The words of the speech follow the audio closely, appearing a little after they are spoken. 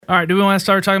All right, do we want to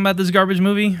start talking about this garbage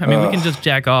movie? I mean, we can just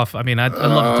jack off. I mean, I'd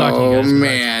love to talk to you guys. Oh,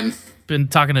 man. I've been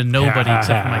talking to nobody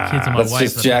except for my kids and my wife.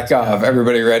 Let's just jack off.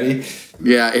 Everybody ready?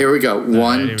 Yeah, here we go.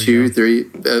 One, two, three.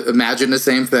 Imagine the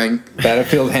same thing.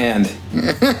 Battlefield hand. All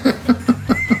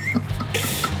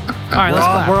right, let's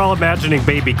clap. We're all imagining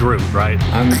Baby Groot, right?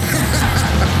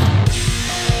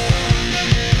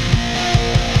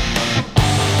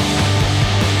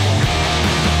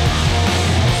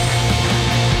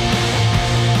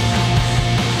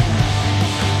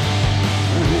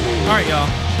 All right,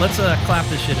 y'all. Let's clap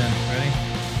this shit in. Ready?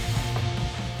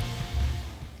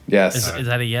 Yes. Is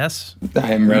that a yes?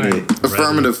 I am ready.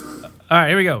 Affirmative. All right,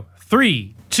 here we go.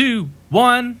 3, 2,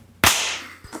 1.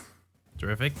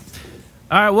 Terrific.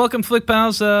 All right, welcome, Flick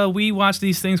Pals. We watch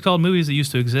these things called movies that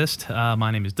used to exist. My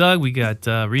name is Doug. We got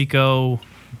Rico,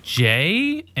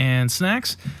 Jay, and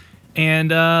Snacks.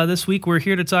 And this week we're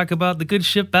here to talk about the good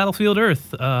ship Battlefield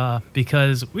Earth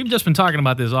because we've just been talking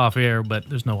about this off air, but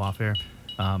there's no off air.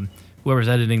 Whoever's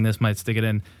editing this might stick it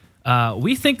in.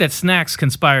 We think that Snacks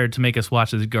conspired to make us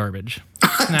watch this garbage.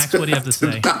 Snacks, what do you have to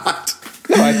say?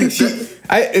 No, I think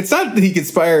it's not that he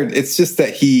conspired. It's just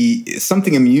that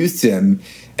something amused him.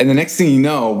 And the next thing you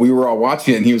know, we were all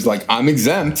watching it and he was like, I'm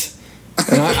exempt.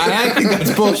 And I think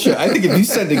that's bullshit. I think if you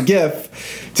send a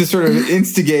GIF to sort of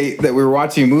instigate that we were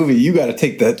watching a movie, you got to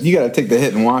take the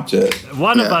hit and watch it.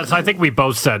 One of us, I think we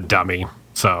both said dummy.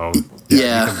 So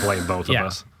Yeah. you can blame both of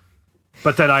us.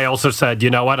 But then I also said,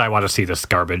 you know what? I want to see this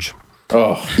garbage.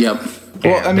 Oh. Yep.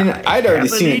 Well, I mean, I'd already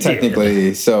seen it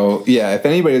technically. So, yeah, if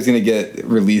anybody was going to get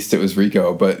released, it was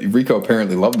Rico. But Rico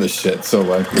apparently loved this shit. So,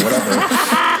 like, whatever.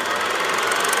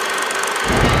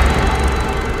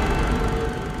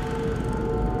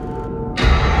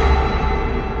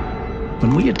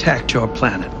 When we attacked your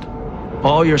planet,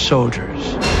 all your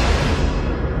soldiers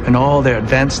and all their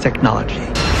advanced technology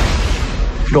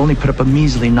could only put up a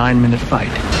measly 9-minute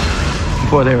fight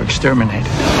before they were exterminated.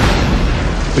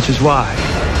 Which is why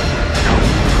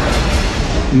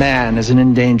man is an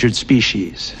endangered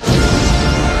species.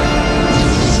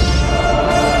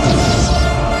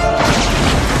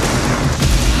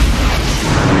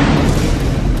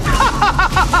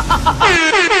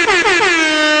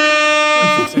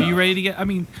 Are you ready to get? I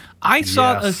mean, I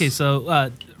saw. Yes. Okay,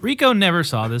 so Rico never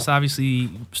saw this. Obviously,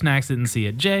 Snacks didn't see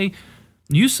it. Jay,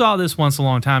 you saw this once a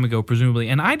long time ago, presumably,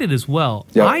 and I did as well.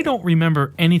 Yep. I don't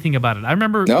remember anything about it. I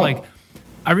remember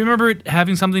I remember it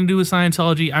having something to do with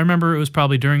Scientology. I remember it was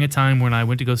probably during a time when I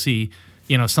went to go see,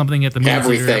 something at the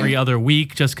movie theater every other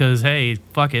week, just because, hey,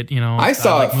 fuck it, I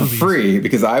saw it for free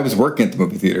because I was working at the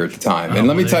movie theater at the time. And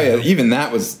let me tell you, even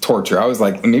that was torture. I was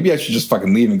like, maybe I should just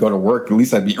fucking leave and go to work. At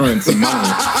least I'd be earning some money.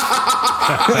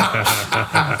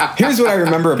 Here's what I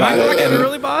remember about it. And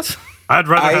early, boss? I'd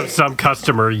rather have some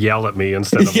customer yell at me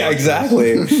instead of... Yeah,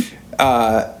 exactly.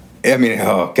 I mean,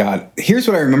 oh, God. Here's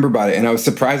what I remember about it, and I was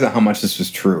surprised at how much this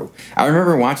was true. I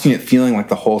remember watching it feeling like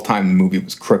the whole time the movie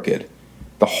was crooked.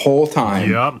 The whole time.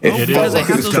 Yep. It felt like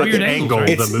it was Dutch crooked. angles,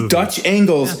 It's the movie. Dutch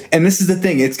angles, and this is the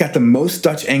thing. It's got the most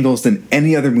Dutch angles than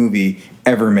any other movie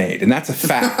ever made, and that's a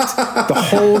fact. The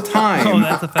whole time. Oh,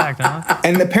 that's a fact, huh?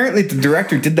 And apparently the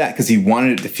director did that because he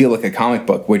wanted it to feel like a comic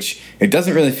book, which it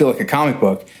doesn't really feel like a comic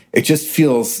book. It just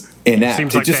feels inept.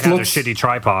 Seems like it just they had looks, a shitty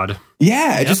tripod.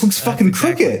 Yeah, it just looks fucking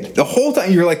crooked. The whole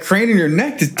time you're like craning your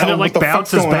neck to tell And it what like the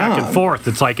fuck's bounces going back on. and forth.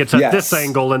 It's like it's at this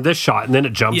angle and this shot, and then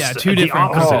it jumps. Yeah, two the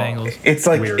different opposite angles. It's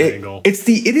like Weird angle. it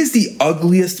is the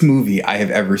ugliest movie I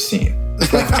have ever seen.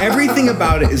 Like everything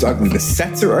about it is ugly. The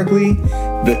sets are ugly,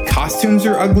 the costumes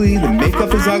are ugly, the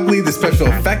makeup is ugly, the special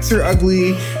effects are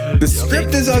ugly, the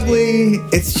script is ugly.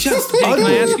 It's just Hey, can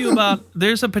ugly. I ask you about?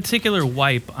 There's a particular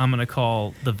wipe I'm going to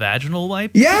call the vaginal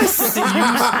wipe. Yes. They use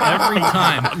every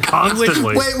time.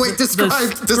 Constantly. Wait, describe.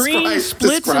 The screen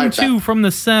splits in two from the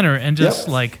center and just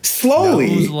slowly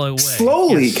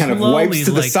Yeah, kind of wipes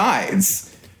to the sides.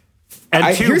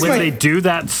 And two, here's when my- they do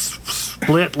that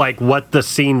split, like what the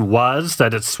scene was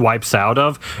that it swipes out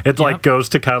of, it like goes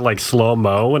to kind of like slow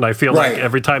mo. And I feel like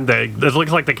every time it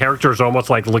looks like the character is almost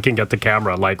like looking at the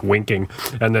camera, like winking,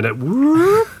 and then it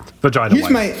vagina.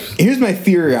 Here's my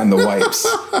theory on the wipes,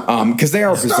 because they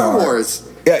are bizarre. Star Wars.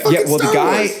 Yeah. Well,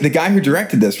 Star the guy who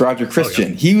directed this, Roger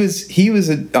Christian, he was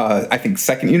a I think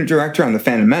second unit director on the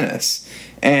Phantom Menace.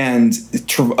 And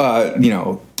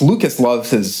Lucas loves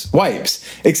his wipes,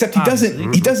 except he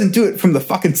doesn't do it from the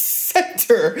fucking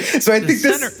center. So I think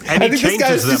this, and I he think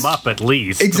changes them up at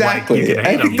least. Exactly. Like, you can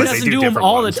hate them, He but doesn't they do do them different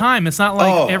all ones. the time. It's not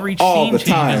like every all scene the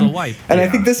change is a time. wipe. And I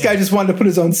think this guy just wanted to put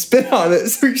his own spin on it,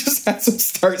 so he just has to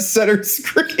start center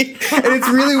screen. And it's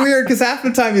really weird because half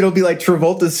the time it'll be like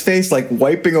Travolta's face like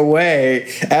wiping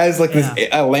away as like this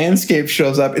a landscape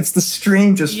shows up. It's the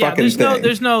strangest fucking thing.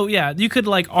 There's no, you could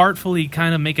like artfully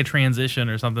kind of make a transition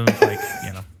or something that's like,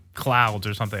 clouds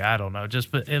or something. I don't know.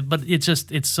 But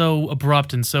it's so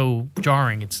abrupt and so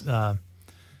jarring. It's not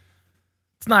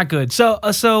good. So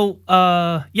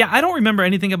I don't remember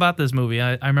anything about this movie.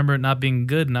 I remember it not being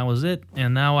good, and that was it.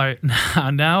 And now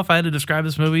if I had to describe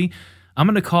this movie, I'm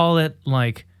gonna call it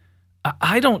like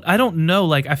I don't know.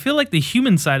 Like I feel like the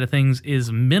human side of things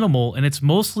is minimal, and it's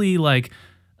mostly like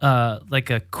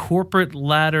a corporate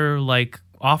ladder, like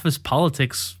office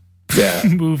politics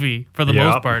movie for the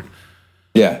most part.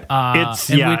 Yeah.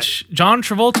 Which John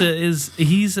Travolta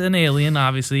he's an alien,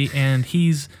 obviously, and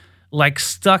he's like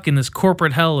stuck in this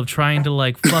corporate hell of trying to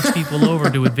like fuss people over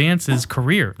to advance his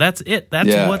career. That's it. That's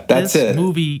this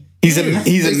movie He's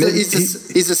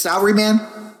a salary man.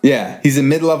 Yeah, he's a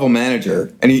mid-level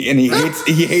manager, and he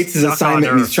hates his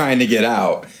assignment. And he's trying to get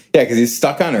out. Yeah, because he's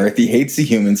stuck on Earth. He hates the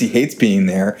humans. He hates being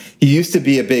there. He used to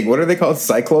be a big, what are they called?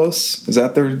 Cyclos? Is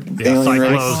that their alien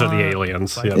race? Cyclos are the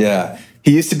aliens. Yeah.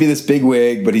 He used to be this big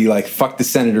wig, but he like fucked the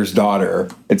senator's daughter.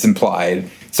 It's implied.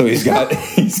 So he's got.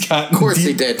 Of course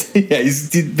he did. Yeah,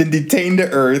 he's been detained to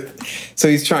Earth. So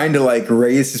he's trying to like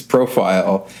raise his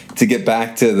profile to get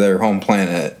back to their home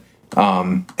planet.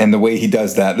 And the way he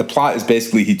does that, the plot is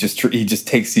basically he just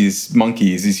takes these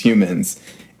monkeys, these humans,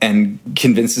 and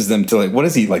convinces them to like, what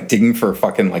is he like digging for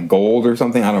fucking like gold or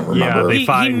something? I don't remember.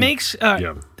 He makes.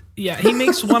 He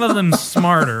makes one of them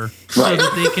smarter so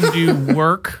that they can do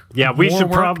work. Yeah, we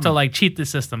should probably to like cheat the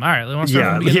system. All right, let's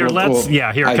start.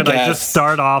 I just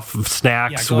start off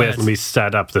snacks with? Let me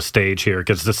set up the stage here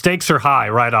because the stakes are high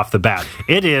right off the bat.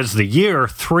 It is the year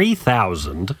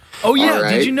 3000. Oh yeah,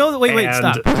 did you know that? Wait,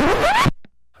 stop.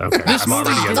 Okay,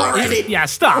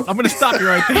 stop. I'm going to stop you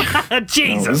right there.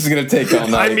 Jesus. This is going to take all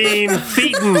night. I mean,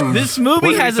 Thetan. This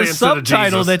movie has a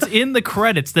subtitle that's in the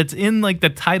credits, that's in like the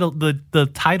title, the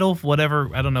title, whatever.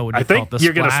 I don't know what you call it. I think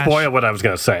you're going to spoil what I was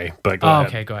going to say, but go ahead.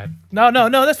 Okay, go ahead. No,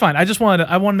 that's fine. I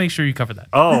want to make sure you cover that.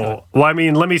 Oh, well, I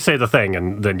mean, let me say the thing,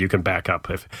 and then you can back up.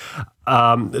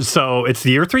 So it's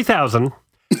the year 3000,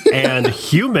 and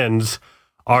humans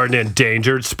are an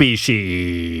endangered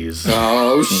species.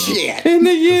 Oh, shit. In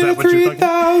the year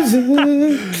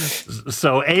 3000.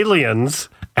 So aliens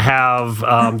have,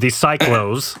 these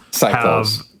Cyclos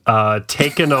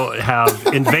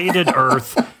have invaded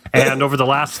Earth, and over the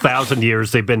last 1,000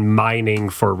 years, they've been mining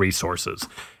for resources.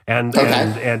 And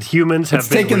humans have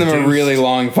been taken them a really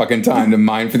long fucking time to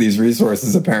mine for these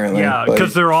resources, apparently. Yeah,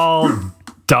 because they're all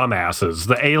dumbasses.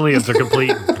 The aliens are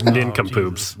complete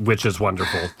nincompoops, which is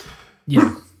wonderful.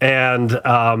 Yeah. And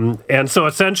so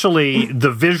essentially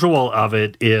the visual of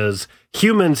it is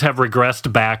humans have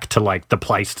regressed back to like the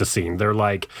Pleistocene.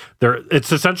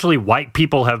 It's essentially white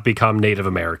people have become Native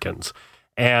Americans,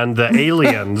 and the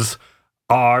aliens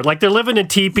are like, they're living in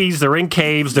teepees, they're in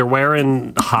caves, they're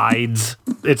wearing hides.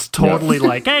 It's totally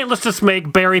like, hey, let's just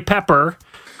make Barry Pepper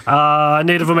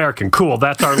Native American. Cool,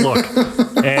 that's our look.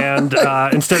 And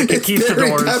instead of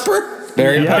conquistadors,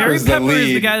 Barry Pepper is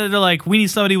the guy that they're like, we need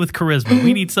somebody with charisma.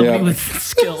 We need somebody with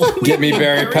skill. Get me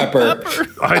Barry Pepper.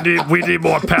 We need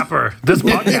more pepper. This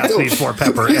podcast needs more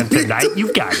pepper, and tonight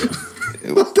you've got it.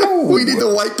 We need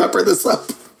to white pepper this up.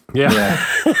 Yeah.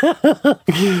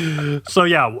 So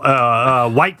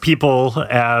white people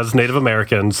as Native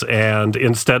Americans, and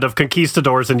instead of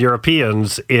conquistadors and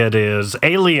Europeans, it is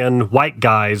alien white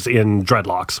guys in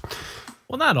dreadlocks.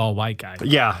 Well, not all white guys.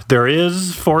 Yeah, there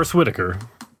is Forrest Whitaker.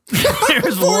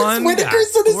 There's one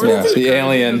Whitaker's in this movie. The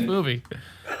alien movie.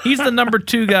 He's the number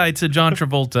 2 guy to John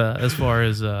Travolta as far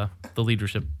as the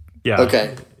leadership. Yeah.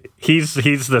 Okay. He's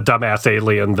the dumbass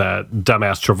alien that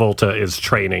dumbass Travolta is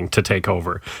training to take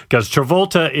over, because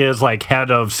Travolta is like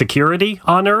head of security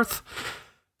on Earth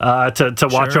to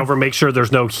watch over, make sure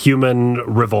there's no human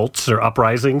revolts or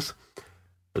uprisings.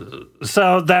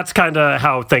 So that's kind of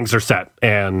how things are set,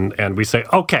 and we say,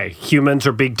 okay, humans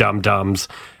are big dum-dums,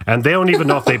 and they don't even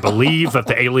know if they believe that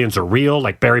the aliens are real.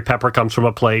 Like Barry Pepper comes from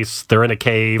a place, they're in a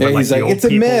cave. Yeah, and he's like, it's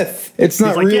a myth. It's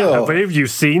not real. Yeah, have you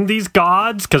seen these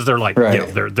gods? Because they're like,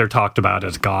 they're talked about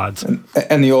as gods.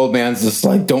 And the old man's just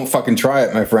like, don't fucking try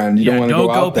it, my friend. You don't want to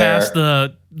go out there. Don't go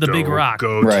past the big rock.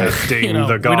 Go testing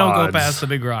the gods. We don't go past the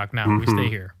big rock. No, we stay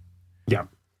here. Yeah.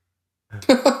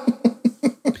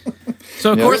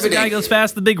 So, of course, the guy goes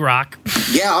past the big rock.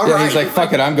 Yeah, all right. He's like,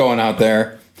 fuck it, I'm going out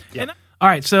there. Yeah. All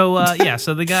right, so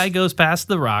so the guy goes past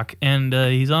the rock, and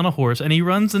he's on a horse, and he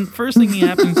runs. And first thing he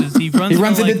happens is he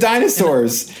runs into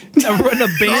dinosaurs.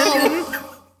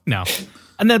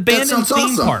 An abandoned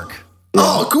theme park.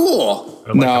 Oh, cool.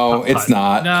 No, it's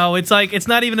not. No, it's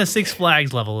not even a Six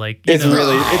Flags level. Like it's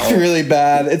really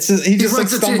bad. It's just, he just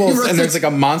stumbles and there's like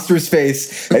a monster's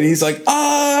face and he's like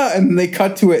and they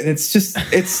cut to it and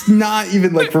it's not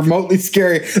even like remotely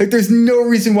scary. Like there's no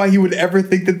reason why he would ever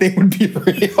think that they would be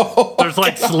real. There's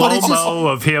like slow-mo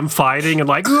of him fighting and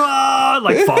like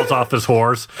falls off his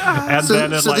horse, and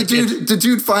the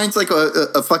dude finds like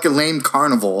a fucking lame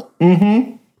carnival.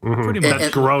 Pretty much.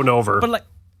 That's grown over, but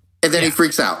and then he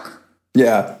freaks out.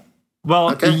 Yeah. Well,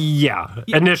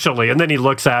 initially, and then he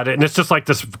looks at it, and it's just like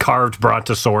this carved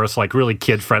brontosaurus, like really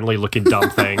kid-friendly looking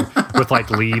dumb thing with like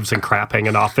leaves and crap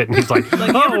hanging off it, and he's like, you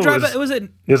ever drive is this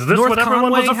North what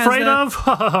everyone was afraid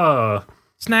of?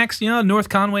 Snacks, North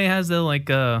Conway has there's like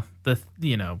a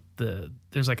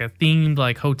themed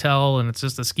like hotel, and it's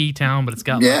just a ski town, but it's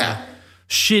got like a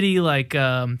shitty like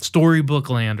storybook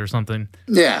land or something.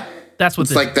 Yeah. That's what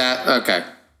it's like that. Okay.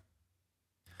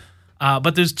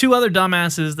 But there's two other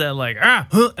dumbasses that like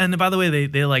and by the way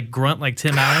they like grunt like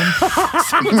Tim Allen.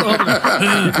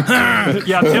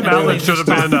 Tim Allen should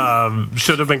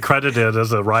have been credited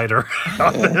as a writer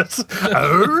on this.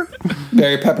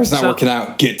 Barry Pepper's not working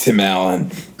out. Get Tim Allen.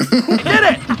 Did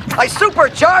it! I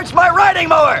supercharged my riding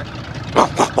mower.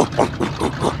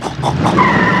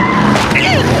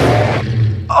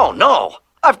 Oh no!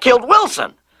 I've killed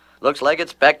Wilson. Looks like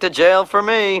it's back to jail for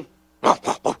me.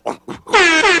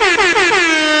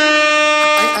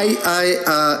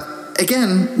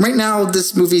 Again, right now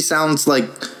this movie sounds like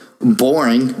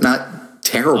boring, not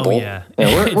terrible. Oh, yeah.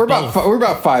 We're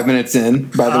about 5 minutes in,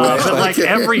 by the way. But like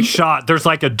every shot, there's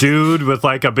like a dude with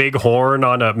like a big horn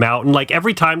on a mountain. Like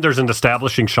every time there's an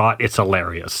establishing shot, it's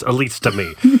hilarious. At least to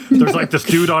me. There's like this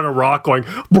dude on a rock going.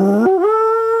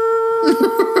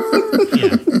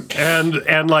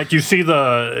 And like you see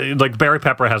Barry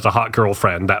Pepper has a hot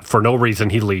girlfriend that for no reason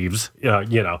he leaves,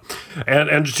 and you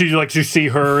see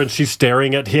her and she's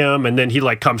staring at him, and then he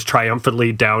like comes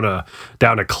triumphantly down a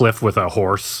cliff with a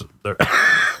horse, and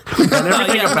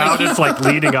everything about it's like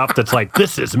leading up. That's like,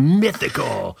 this is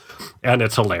mythical, and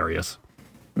it's hilarious.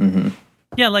 Mm-hmm.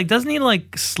 Yeah, like doesn't he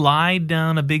like slide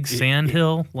down a big sand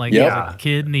hill like as a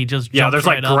kid, and he just jumps there's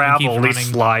right like up gravel and and he's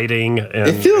sliding.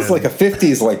 It feels like a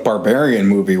 50s like barbarian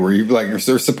movie where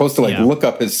they're supposed to like look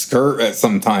up his skirt at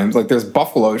sometimes. Like there's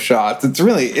buffalo shots. It's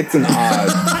an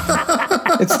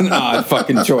odd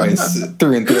fucking choice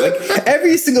through and through. Like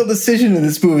every single decision in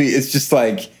this movie is just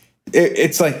like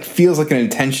it's like feels like an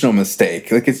intentional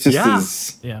mistake. Like it's just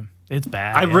it's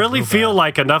bad. I really feel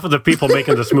like enough of the people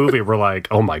making this movie were like,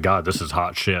 "Oh my god, this is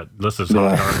hot shit. This is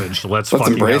hot garbage. Let's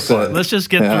fucking embrace it. Let's just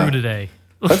get through today.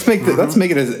 Let's make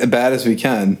it as bad as we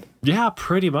can." Yeah,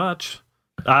 pretty much.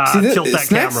 Tilt that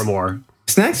camera more.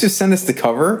 Snacks just sent us the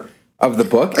cover of the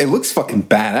book. It looks fucking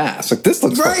badass. Like this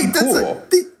looks fucking cool.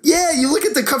 You look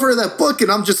at the cover of that book, and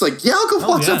I'm just like, I'll go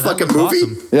watch that fucking movie.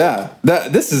 Awesome. Yeah,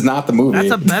 this is not the movie.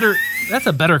 That's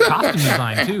a better costume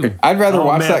design too. I'd rather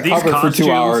watch that cover for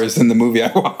 2 hours than the movie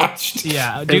I watched.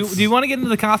 Yeah. Do you want to get into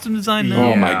the costume design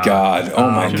now? Oh my god.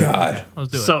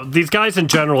 Let's do it. So these guys in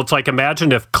general, it's like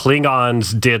imagine if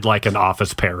Klingons did like an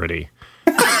Office parody.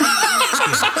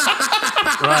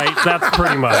 Right, that's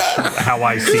pretty much how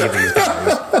I see these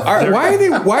guys.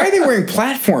 Why are they wearing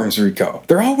platforms, Rico?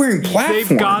 They're all wearing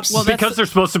platforms. Because they're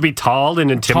supposed to be tall and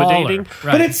intimidating. Taller,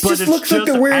 right. But it just looks like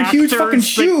they're wearing huge fucking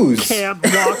shoes. Can't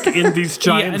walk in these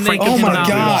giant. Oh my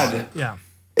god! Yeah.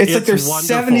 It's like they're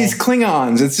wonderful. 70s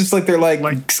Klingons. It's just like they're like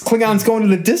Klingons going to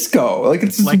the disco. Like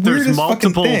it's like there's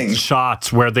multiple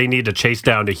shots where they need to chase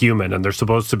down a human, and they're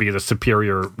supposed to be the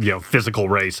superior, physical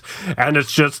race, and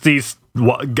it's just these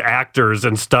actors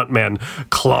and stuntmen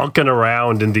clonking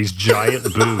around in these giant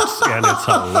boots, and it's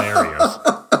hilarious.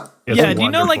 It's do you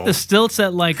know like the stilts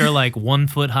that are like 1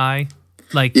 foot high,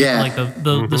 like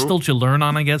the stilts you learn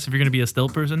on, I guess, if you're going to be a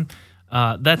stilt person.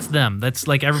 That's them. That's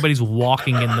like everybody's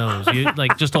walking in those. You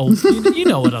like just you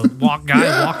know what a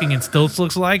guy walking in stilts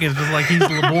looks like. It's just like he's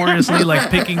laboriously like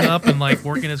picking up and like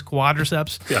working his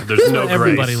quadriceps. Yeah, there's no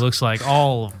everybody grace. looks like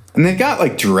all of them. And they've got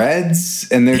like dreads,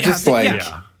 and they're just like.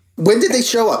 Yeah. When did they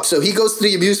show up? So he goes to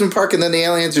the amusement park, and then the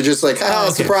aliens are just like,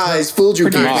 surprise, fooled you,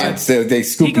 guys. They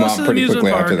scoop him out pretty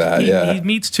quickly after that. He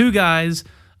meets two guys,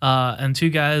 and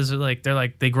two guys are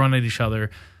they grunt at each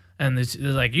other. And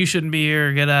they're like, you shouldn't be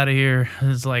here. Get out of here.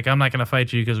 It's like, I'm not going to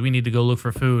fight you because we need to go look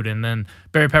for food. And then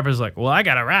Barry Pepper's like, well, I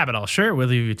got a rabbit. I'll share it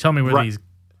with you if you tell me where these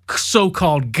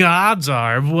so-called gods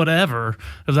are, whatever,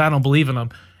 because I don't believe in them.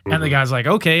 And the guy's like,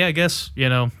 okay, I guess,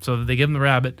 so they give him the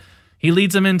rabbit. He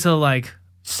leads them into like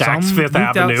Saks some Fifth booked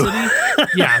out Avenue. city.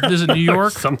 Yeah, there's a New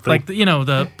York, something. like,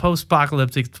 the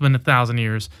post-apocalyptic, it's been 1,000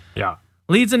 years. Yeah.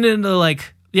 Leads them into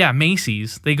like,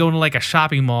 Macy's. They go to like a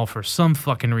shopping mall for some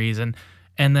fucking reason.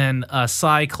 And then a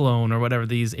cyclone or whatever,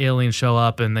 these aliens show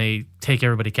up and they take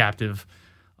everybody captive,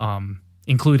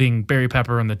 including Barry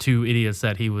Pepper and the two idiots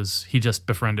that he just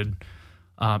befriended.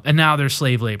 And now they're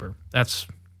slave labor. That's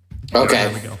Okay.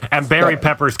 there we go. And Barry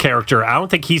Pepper's character, I don't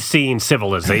think he's seen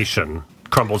civilization,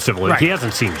 crumbled civilization. Right. He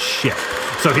hasn't seen shit.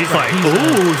 So he's like, he's,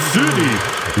 oh, city.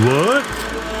 What?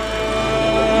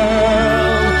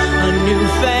 A new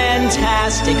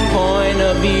fantastic point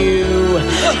of view.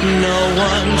 No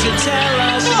one to tell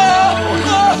us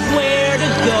no, where to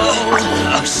go, or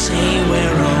say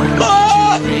we're only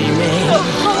dreaming. A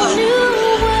whole new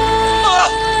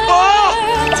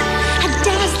world, a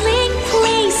dazzling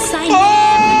place I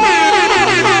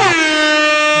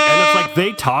And it's like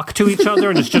they talk to each other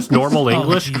and it's just normal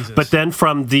English. Jesus. But then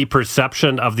from the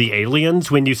perception of the aliens,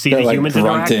 when you see They're the like humans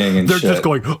interact, grunting and they're shit. just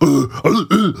going,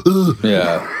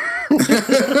 Yeah. But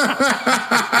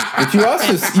you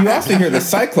also hear the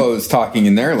Cyclos talking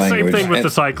in their language. same thing with and, the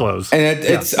Cyclos. And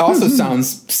it also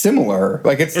sounds similar.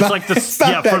 Like it's not like the it's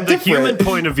not that from the human different.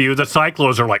 point of view, the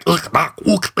Cyclos are like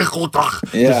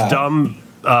Yeah. this dumb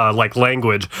like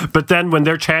language. But then when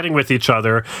they're chatting with each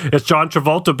other, it's John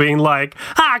Travolta being like,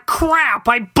 crap,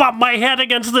 I bumped my head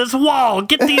against this wall.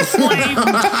 Get these slave,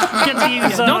 get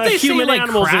these Don't they say human like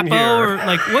animals in crapo here. or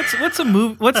like what's a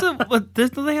move?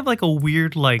 Do they have like a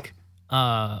weird like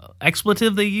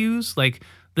expletive they use? Like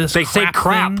this They say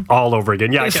crap thing? all over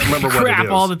again. Yeah, I can't remember what crap it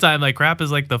is. all the time. Like crap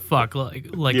is like the fuck like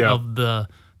Yeah. of the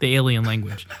alien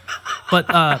language. But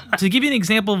to give you an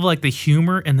example of like the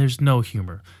humor, and there's no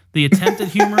humor. The attempt at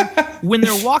humor when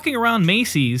they're walking around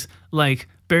Macy's, like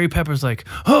Barry Pepper's like,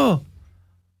 oh,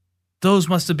 those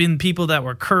must have been people that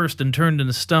were cursed and turned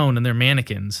into stone, and they're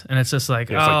mannequins. And it's just like,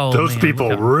 It's like, those man, people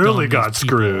look how really dumb got these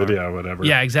people screwed. are. Yeah, whatever.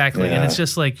 Yeah, exactly. And Yeah. it's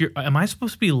just like, am I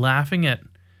supposed to be laughing at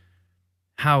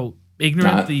how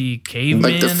ignorant Not- the caveman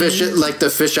Like the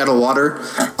fish out of water.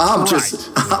 I'm just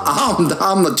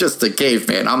a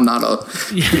caveman. I'm not a.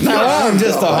 I'm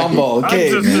just a humble I'm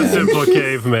just a caveman. simple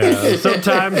caveman.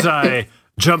 Sometimes I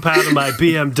jump out of my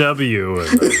BMW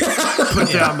and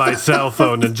put down my cell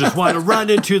phone and just want to run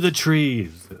into the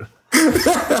trees.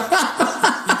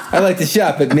 I like to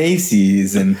shop at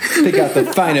Macy's and pick out the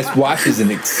finest watches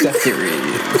and accessories.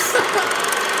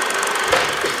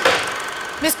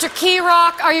 Mr.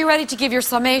 Keyrock, are you ready to give your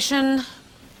summation?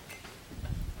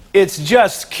 It's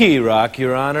just Key Rock,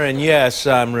 Your Honor, and yes,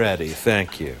 I'm ready.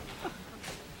 Thank you.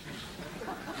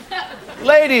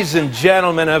 Ladies and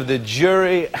gentlemen of the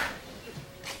jury,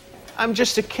 I'm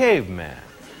just a caveman.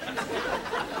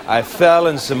 I fell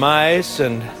in some ice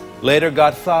and later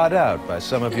got thawed out by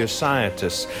some of your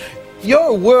scientists.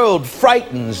 Your world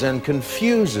frightens and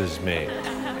confuses me.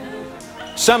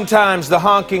 Sometimes the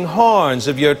honking horns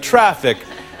of your traffic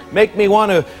make me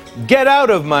want to get out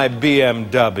of my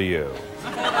BMW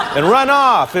and run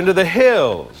off into the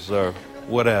hills or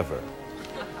whatever.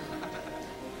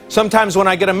 Sometimes when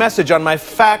I get a message on my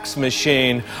fax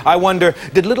machine, I wonder,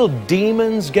 did little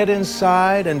demons get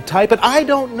inside and type it? I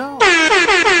don't know.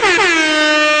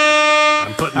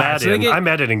 I'm putting that so they in. get- I'm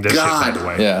editing this shit, by the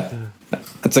way. Yeah.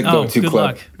 That's a Oh, go-to good clip.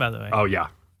 luck, by the way. Oh, yeah.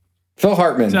 Phil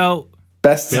Hartman, So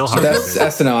best Phil Hartman.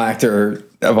 SNL actor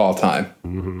of all time,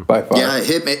 by far. Yeah,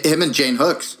 him and Jane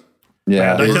Hooks.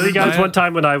 Yeah. Did I tell you guys Yeah. one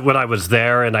time when I was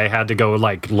there and I had to go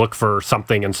like look for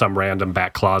something in some random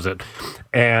back closet,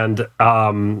 and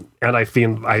I see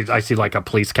like a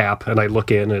police cap and I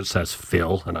look in and it says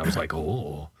Phil and I was like,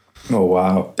 oh, Oh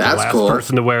wow. the That's last cool.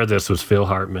 person to wear this was Phil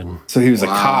Hartman. So he was a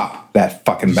Wow. cop. That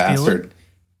fucking steal bastard.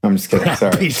 I'm just kidding.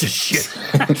 Sorry. Piece of shit.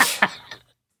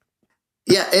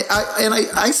 Yeah,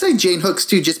 I say Jane Hooks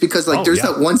too, just because like Oh, there's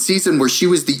yeah. that one season where she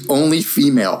was the only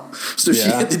female, so she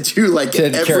Yeah. had to do like She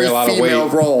had to carry every a lot of female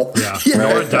weight. role. Yeah,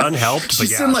 Laura Dunn helped, but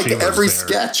She's yeah, in like she was every there.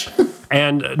 sketch.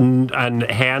 And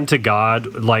hand to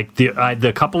God, like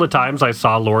the couple of times I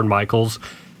saw Lorne Michaels,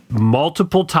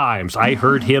 multiple times I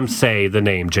heard him say the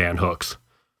name Jan Hooks.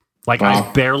 Like I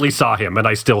Wow. barely saw him, and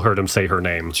I still heard him say her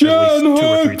name at Jan least 2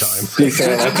 or 3 Hooks! times. He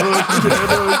said it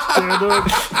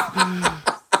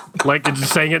like Like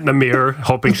just saying it in the mirror,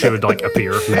 hoping she would like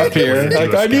appear. up here.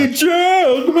 Like, I need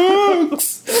Jan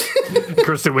Hooks!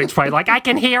 Kristen Wiig's probably like, I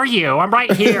can hear you. I'm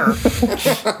right here.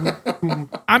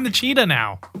 I'm the cheetah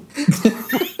now.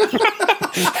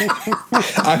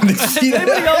 I'm the cheetah.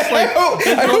 Anybody else like?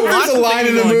 I hope there's a line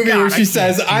in the Going, movie God, where I she can't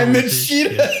says, I'm the deal with this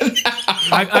cheetah.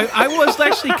 I was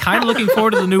actually kind of looking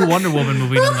forward to the new Wonder Woman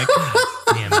movie. And I'm like,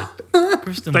 Damn it.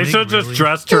 Kristen They Wiig, should have really? just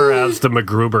dressed her as the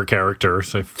MacGruber character.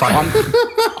 Say, fuck.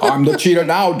 I'm the cheetah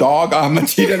now, dog. I'm the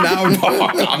cheetah now,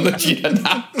 dog. I'm the cheetah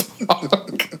now,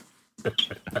 dog.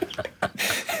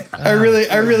 I really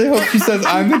hope she says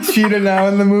I'm the cheetah now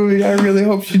in the movie. I really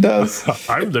hope she does.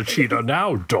 I'm the cheetah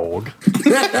now, dog.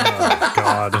 Oh,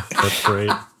 God. That's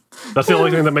great. That's the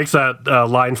only thing that makes that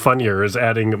line funnier is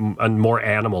adding a more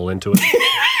animal into it.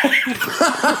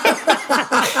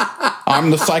 I'm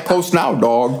the Cyclos now,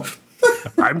 dog.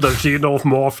 I'm the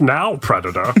xenomorph now,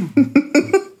 predator.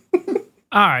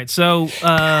 All right, so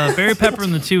Barry Pepper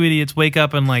and the two idiots wake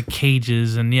up in like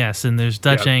cages, and yes, and there's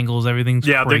Dutch angles. Everything's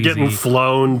Yeah, crazy. they're getting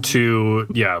flown to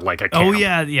like a camp. Oh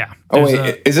yeah. Oh There's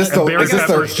wait, is this the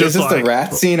like,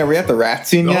 rat scene? Are we at the rat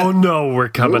scene yet? Oh no, we're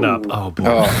coming up. Oh boy,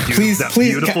 Oh, Dude, please, that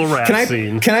please, beautiful rat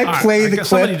scene. Can I play the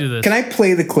somebody clip? do this. Can I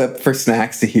play the clip for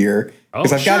Snacks to hear? Oh, I've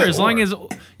sure. got it. As long as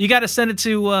you got to send it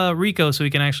to Rico so he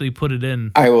can actually put it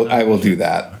in. I will do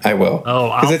that. I will.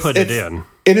 Oh, 'Cause I'll put it in.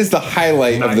 It is the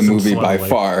highlight of Nice the and movie by slowly.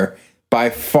 far. By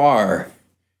far.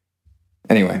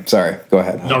 Anyway, sorry. Go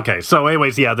ahead. Okay, so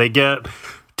anyways, yeah, they get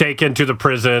taken to the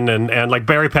prison, and like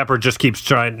Barry Pepper just keeps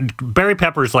trying. Barry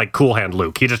Pepper's like Cool Hand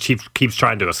Luke. He just keeps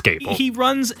trying to escape. He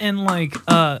runs and like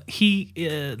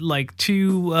like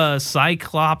two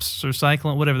Cyclops or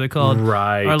Cyclone, whatever they're called,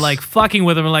 Right. are like fucking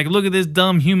with him and like, look at this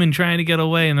dumb human trying to get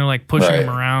away, and they're like pushing Right. him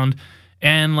around.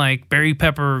 And like Barry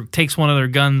Pepper takes one of their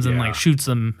guns and like shoots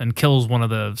them and kills one of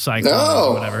the Cyclones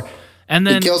or whatever. And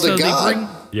then killed a they god. bring,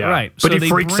 Yeah, right. But so he they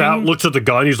freaks bring- out, looks at the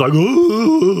gun, he's like,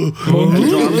 "Ooh,"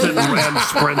 drops it and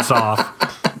sprints off.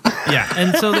 Yeah,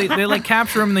 and so they like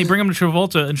capture him and they bring him to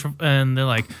Travolta and they're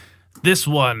like, this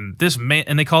man,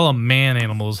 and they call them man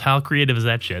animals. How creative is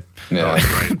that shit? Yeah.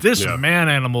 This man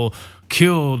animal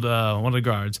killed one of the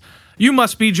guards. You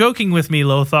must be joking with me,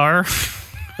 Lothar.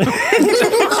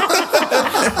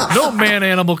 No man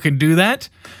animal can do that.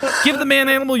 Give the man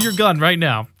animal your gun right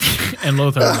now. And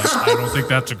Lothar's like, I don't think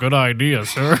that's a good idea,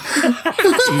 sir.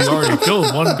 He already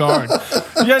killed one guard.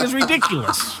 Yeah, it's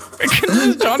ridiculous.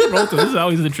 John Travolta, this is how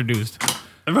he's introduced.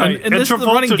 Right. And this, the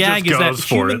Travolta running gag just is that goes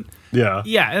for human... it. Yeah.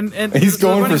 Yeah, and He's the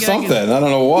going running for gag something. is- I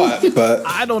don't know what, but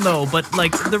I don't know, but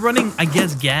like the running, I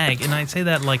guess, gag, and I say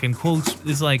that like in quotes,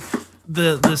 is like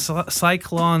the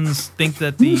Cyclones think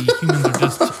that the humans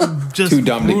are just Too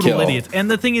dumb to brutal kill. idiots, and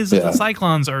the thing is, that Yeah. the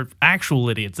Cyclones are actual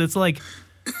idiots. It's like.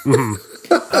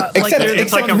 Except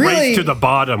It's like a really- race to the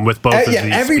bottom with both of these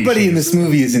everybody in species. this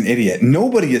movie is an idiot.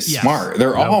 Nobody is Yes. smart.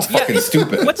 They're all fucking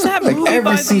stupid. What's that Like, movie every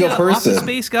by single the person. Office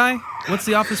Space guy? What's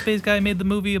the Office Space guy made the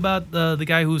movie about the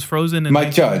guy who was frozen? And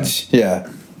Mike Judge. Yeah.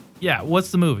 Yeah,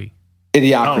 what's the movie?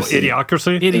 Idiocracy.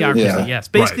 Idiocracy? Idiocracy. Yeah. Yes,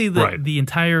 basically Right. the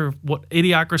entire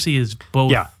Idiocracy is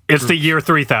both. Yeah. It's the year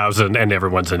 3000 and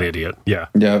everyone's an idiot. Yeah.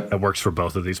 Yep. That works for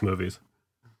both of these movies.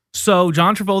 So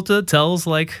John Travolta tells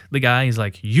like the guy, he's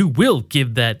like, "You will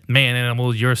give that man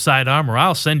animal your sidearm, or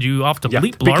I'll send you off to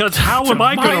bleep blarp." Because how am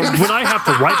I going to, when I have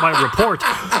to write my report,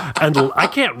 and I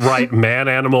can't write man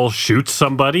animal shoots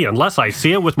somebody unless I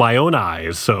see it with my own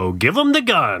eyes. So give him the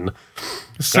gun.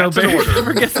 So That's an Barry order.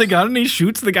 Pepper gets the gun and he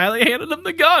shoots the guy that handed him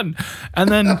the gun, and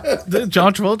then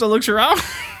John Travolta looks around.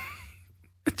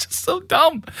 It's just so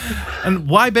dumb. And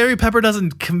why Barry Pepper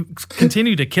doesn't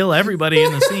continue to kill everybody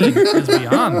in the scene is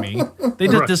beyond me. They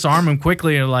just disarm him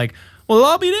quickly and are like, well,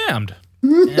 I'll be damned.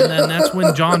 And then that's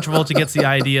when John Travolta gets the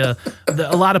idea.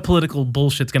 A lot of political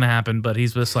bullshit's going to happen, but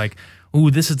he's just like,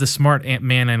 ooh, this is the smart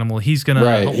man animal. He's going to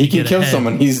Right. He can kill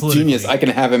someone. He's genius. I can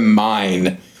have him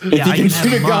mine. If Yeah, he I can can have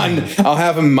shoot a him gun, mine. I'll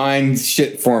have him mine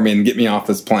shit for me and get me off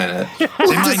this planet. They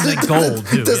mine like gold,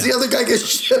 too. Does yeah. the other guy get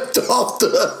shipped off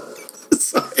the...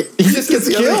 Sorry. He just gets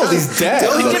The other killed. guy- He's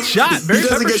dead. He gets shot. Barry He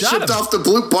doesn't Pepper get shot shipped him. off the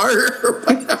blue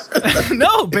bar.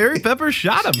 No, Barry Pepper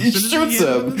shot him. He as soon as shoots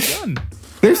handed him. the gun.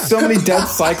 There's so many dead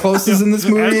Cycloses in this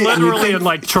movie. And you literally, think- and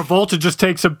like Travolta just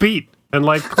takes a beat and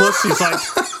like looks, he's like,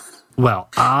 well,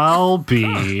 I'll be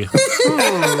man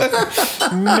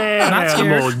Not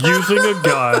animal using a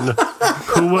gun.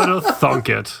 Who would have thunk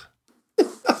it?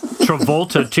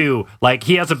 Travolta too, like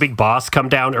he has a big boss come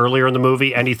down earlier in the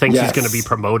movie, and he thinks he's Yes. going to be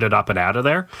promoted up and out of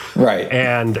there, right.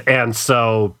 and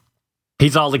so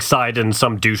he's all excited, and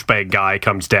some douchebag guy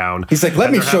comes down. He's like, let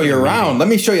and me they're show you having a around. meeting. Let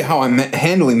me show you how I'm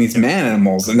handling these man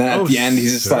animals. And then at Oh, the end,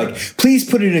 he's just sure. like, please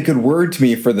put in a good word to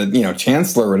me for the,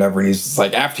 chancellor or whatever. And he's just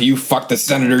like, after you fuck the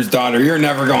senator's daughter, you're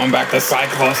never going back to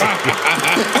Cyclos.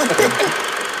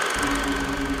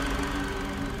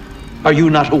 Are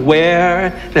you not aware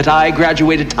that I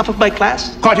graduated top of my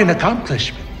class? Quite an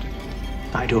accomplishment.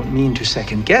 I don't mean to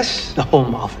second guess the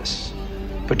Home Office,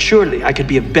 but surely I could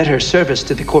be of better service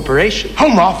to the corporation.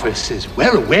 Home Office is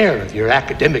well aware of your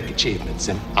academic achievements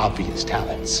and obvious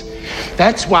talents.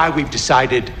 That's why we've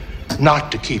decided not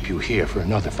to keep you here for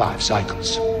another 5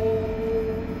 cycles.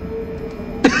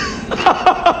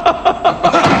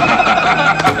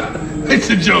 It's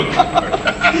a joke.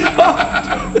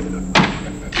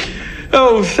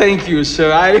 Oh, thank you,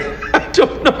 sir. I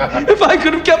don't know if I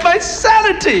could have kept my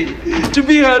sanity to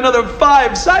be here another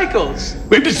 5 cycles.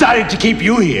 We've decided to keep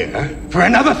you here for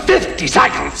another 50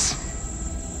 cycles.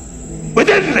 With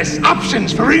endless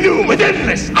options for renewal. With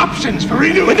endless options for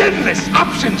renewal. With endless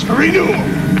options for renewal.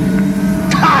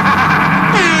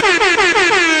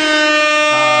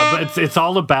 It's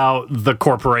all about the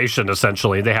corporation,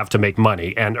 essentially. They have to make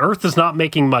money, and Earth is not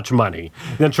making much money.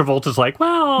 And then Travolta's like,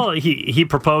 well, he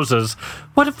proposes,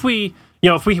 what if we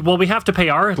have to pay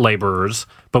our laborers,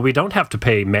 but we don't have to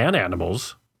pay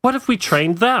man-animals. What if we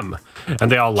trained them? And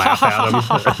they all laugh at him.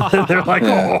 And they're like,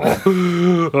 oh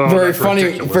very funny,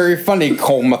 ridiculous. Very funny,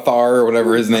 Cole Mathar, or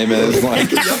whatever his name is.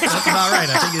 Like, yep, that's about right.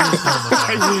 I think it is Cole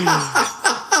Mathar.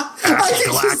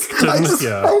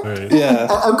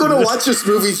 I'm going to watch this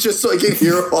movie just so I can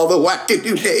hear all the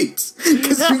wackadoo names.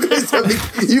 Because you guys have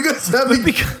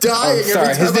me dying. Oh,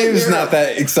 sorry, his name is not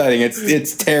that exciting.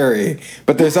 It's Terry,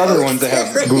 but there's other ones that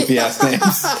have goofy ass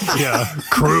names. Yeah,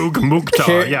 Krug,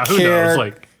 Mukhtar. Who knows?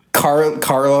 Like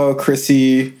Carlo,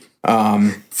 Chrissy.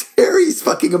 Terry's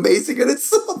fucking amazing, and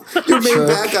it's your main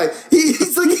bad guy.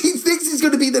 He's like, he thinks he's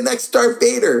going to be the next Darth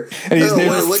Vader. And his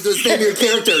what's his name of your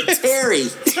character? Terry.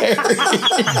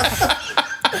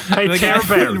 Hey, Care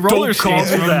Bear, roller skates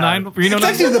from It's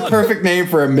actually the perfect name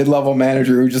for a mid-level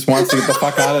manager who just wants to get the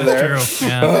fuck out of there. True,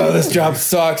 yeah. Oh, this job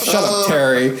sucks. Shut up,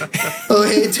 Terry. Oh,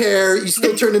 hey, Terry. You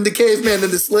still turned into caveman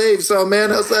into slave, so, man,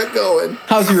 how's that going?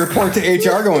 How's your report to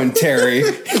HR going, Terry?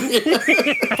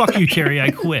 Fuck you, Terry.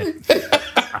 I quit.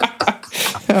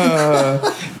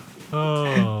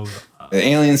 The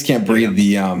aliens can't breathe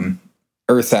the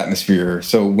Earth's atmosphere,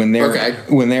 so when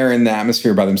they're in the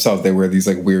atmosphere by themselves, they wear these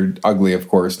like weird, ugly, of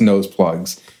course, nose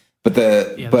plugs. But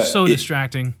they're so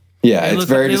distracting. Yeah, it's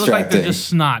very They look like distracting. they're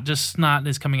just snot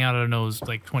is coming out of their nose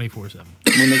like 24/7.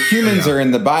 When the humans are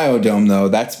in the biodome, though,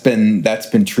 that's been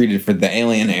treated for the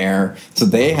alien air, so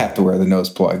they have to wear the nose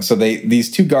plugs. So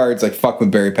these 2 guards like fuck with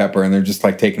Barry Pepper, and they're just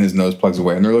like taking his nose plugs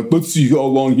away, and they're like, "Let's see how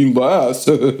long he lasts."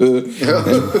 He's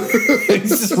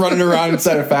just running around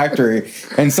inside a factory,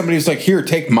 and somebody's like, "Here,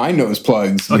 take my nose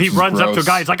plugs." So he runs up to a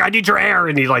guy. He's like, "I need your air,"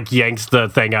 and he like yanks the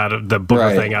thing out of the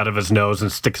booger thing out of his nose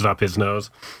and sticks it up his nose.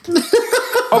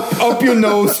 Up your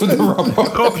nose with the rubber hose.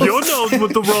 Up your nose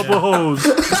with the rubber hose.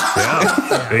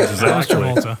 Yeah,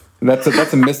 exactly.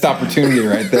 That's a missed opportunity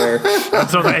right there. And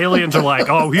so the aliens are like,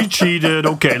 oh, he cheated.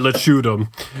 Okay, let's shoot him.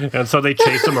 And so they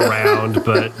chase him around,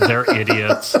 but they're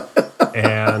idiots.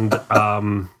 And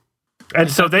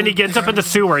so then he gets up in the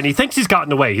sewer, and he thinks he's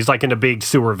gotten away. He's like in a big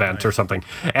sewer vent or something,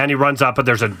 and he runs up, and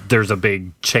there's a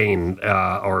big chain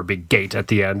or a big gate at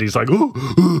the end. He's like, ooh,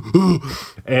 ooh, ooh.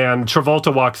 And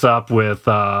Travolta walks up with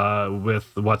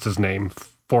what's his name,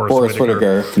 Forrest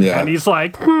Whitaker. Yeah. And he's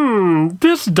like,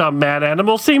 this dumb man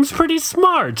animal seems pretty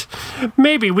smart.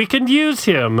 Maybe we can use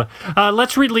him.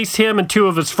 Let's release him and 2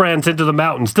 of his friends into the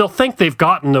mountains. They'll think they've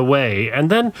gotten away, and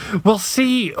then we'll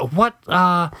see what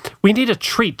we need a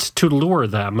treat to lure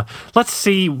them. Let's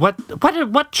see what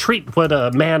treat would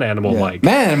a man animal like.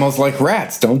 Man animals like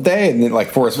rats, don't they? And then like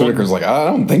Forrest Whitaker's like, I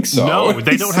don't think so. No,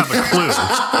 they don't have a clue.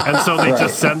 And so they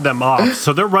just send them off.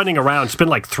 So they're running around. It's been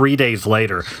like 3 days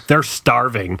later. They're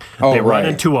starving. They run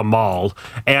into a mall,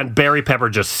 and Barry Pepper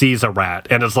just sees a rat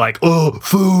and is like, oh,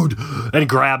 food, and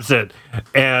grabs it.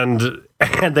 And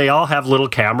they all have little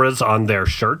cameras on their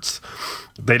shirts.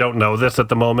 They don't know this at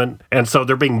the moment, and so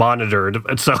they're being monitored.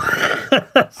 And so,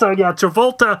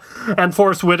 Travolta and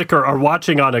Forrest Whitaker are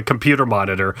watching on a computer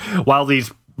monitor while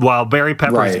Barry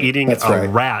Pepper is eating a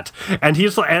rat, and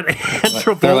he's like, and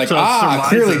Travolta they're like, surmises.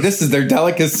 Clearly this is their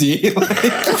delicacy.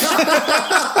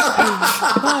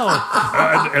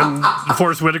 And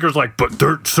Forrest Whitaker's like, but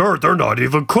they're not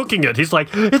even cooking it. He's like,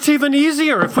 it's even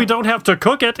easier if we don't have to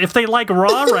cook it. If they like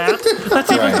raw rat, that's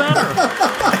even better.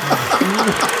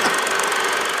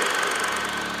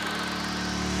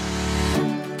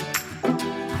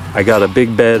 I got a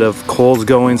big bed of coals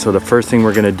going, so the first thing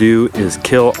we're gonna do is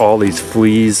kill all these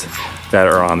fleas that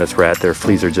are on this rat. Their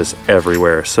fleas are just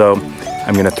everywhere. So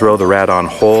I'm gonna throw the rat on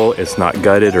whole, it's not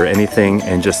gutted or anything,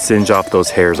 and just singe off those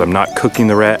hairs. I'm not cooking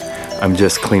the rat, I'm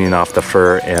just cleaning off the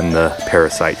fur and the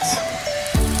parasites.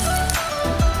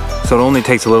 So it only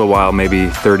takes a little while, maybe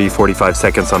 30, 45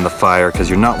 seconds on the fire, because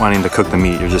you're not wanting to cook the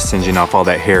meat, you're just singeing off all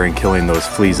that hair and killing those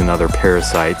fleas and other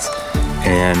parasites.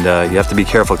 and you have to be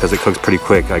careful because it cooks pretty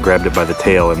quick. I grabbed it by the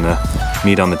tail, and the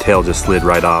meat on the tail just slid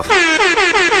right off.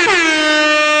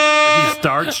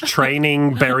 Starts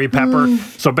training Barry Pepper.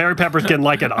 So Barry Pepper's getting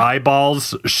like an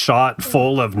eyeballs shot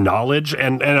full of knowledge,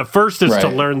 and at first it's to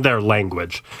learn their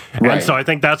language. And so I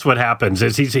think that's what happens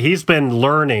is he's been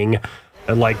learning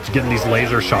and like getting these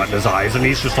laser shot in his eyes, and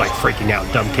he's just like freaking out,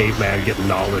 dumb caveman getting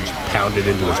knowledge pounded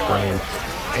into his brain.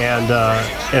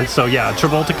 And so yeah,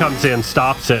 Travolta comes in,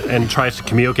 stops it, and tries to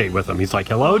communicate with him. He's like,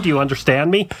 "Hello, do you understand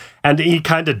me?" And he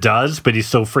kind of does, but he's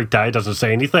so freaked out he doesn't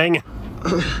say anything.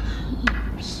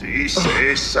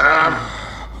 Say, Sam.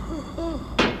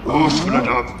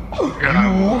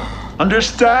 You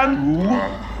understand?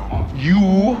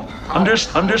 You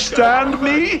understand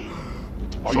me?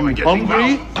 Are you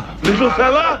hungry, little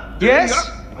fella? Yes?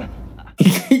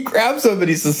 He grabs him and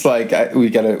he's just like, we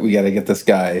gotta get this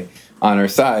guy on our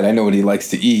side. I know what he likes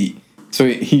to eat. So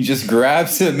he just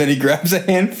grabs him and he grabs a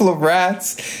handful of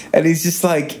rats and he's just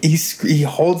like, he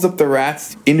holds up the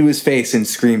rats into his face and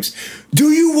screams, "Do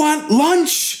you want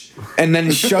lunch?" And then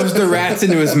he shoves the rats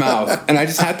into his mouth. And I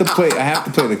have to play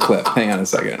the clip. Hang on a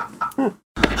second.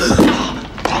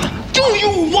 Do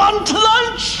you want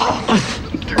lunch?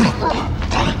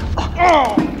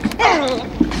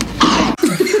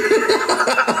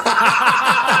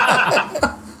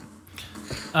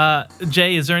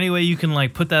 Jay, is there any way you can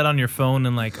like put that on your phone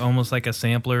and like almost like a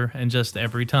sampler, and just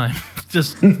every time,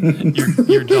 just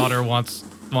your daughter wants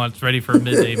ready for a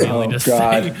midday meal, just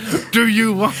say, "Do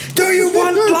you want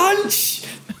lunch?"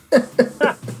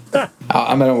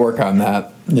 I'm gonna work on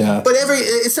that. Yeah, but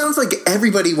it sounds like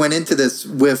everybody went into this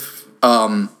with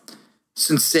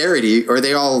sincerity, or are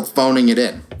they all phoning it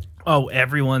in? Oh,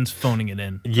 everyone's phoning it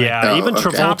in. Yeah, even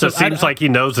Travolta seems like he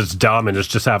knows it's dumb and is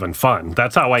just having fun.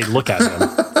 That's how I look at him.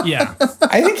 Yeah.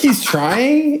 I think he's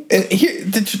trying.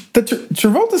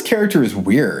 Travolta's character is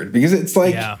weird because it's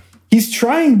like he's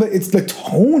trying, but the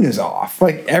tone is off.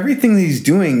 Like everything that he's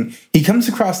doing, he comes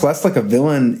across less like a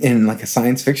villain in like a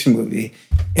science fiction movie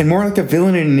and more like a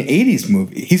villain in an 80s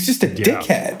movie. He's just a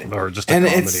dickhead. Or just a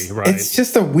comedy, right? It's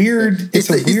just a weird, he's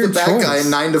weird the bad choice. guy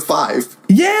in 9 to 5.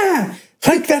 Yeah.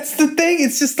 Like that's the thing.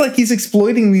 It's just like he's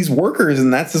exploiting these workers,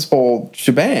 and that's his whole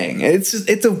shebang. It's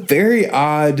a very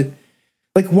odd.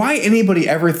 Like, why anybody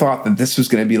ever thought that this was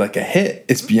going to be like a hit?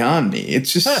 It's beyond me.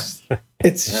 It's just,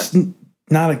 it's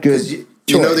not a good. You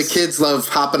know, the kids love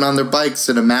hopping on their bikes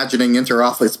and imagining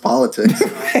inter-office politics.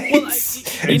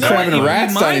 And having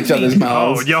rats on each other's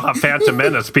mouths. Oh, you'll have Phantom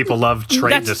Menace. People love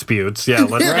trade disputes. Yeah,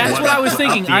 that's what I was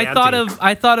thinking. I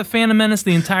thought of Phantom Menace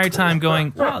the entire time,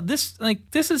 going, "Wow, this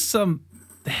is some."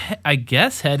 I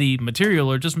guess heady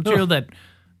material, or just material that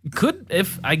could,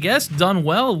 if I guess done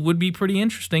well, would be pretty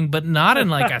interesting, but not in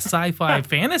like a sci-fi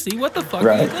fantasy. What the fuck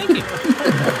are you thinking?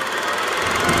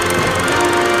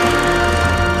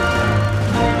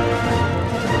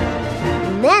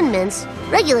 Amendments?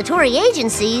 Regulatory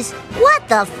agencies? What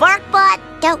the fuck, bud?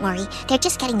 Don't worry, they're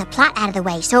just getting the plot out of the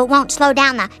way so it won't slow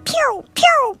down the pew,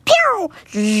 pew, pew.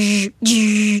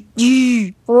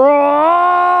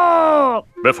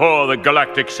 Before the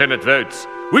Galactic Senate votes,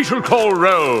 we shall call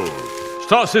roll.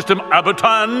 Star System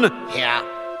Abaton. Yeah.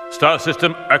 Star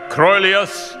System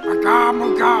Acroilius.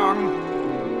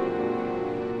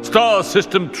 Star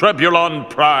System Trebulon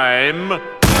Prime.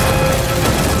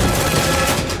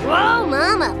 Whoa,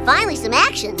 Mama, finally some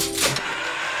action.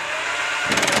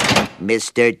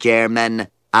 Mr. Chairman,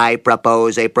 I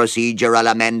propose a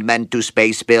procedural amendment to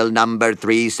Space Bill number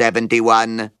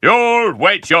 371. You'll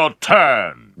wait your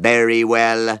turn. Very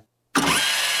well.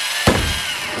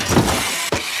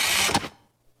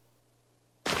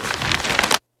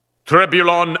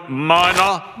 Trebulon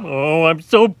Minor. Oh, I'm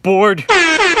so bored.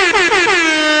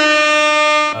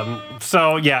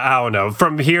 So, yeah, I don't know.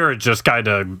 From here, it just kind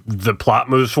of, the plot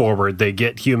moves forward. They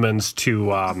get humans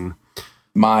to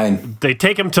mine. They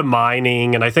take them to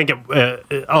mining, and I think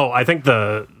I think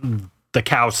the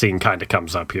cow scene kind of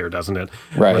comes up here, doesn't it?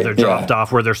 Right. Where they're dropped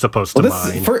off where they're supposed to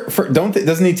mine.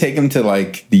 Doesn't he take him to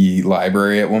like the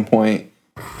library at one point?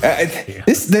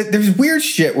 There's weird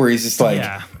shit where he's just like,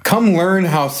 come learn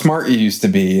how smart you used to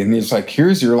be, and he's like,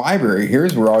 here's your library,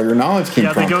 here's where all your knowledge came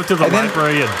from. Yeah, they go to the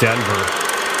library in Denver.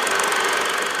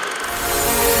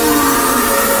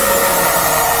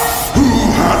 Who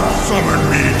hath summoned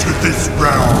me to this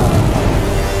realm?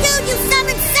 Dude, you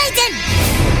summoned Satan!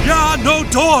 Yeah, no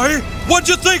toy! What'd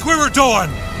you think we were doing?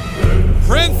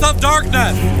 Prince of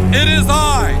Darkness, it is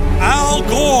I, Al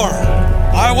Gore.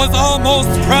 I was almost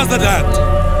president.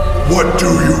 What do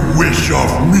you wish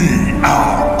of me,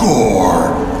 Al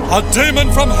Gore? A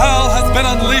demon from hell has been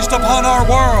unleashed upon our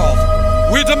world.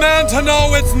 We demand to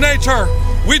know its nature.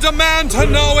 We demand to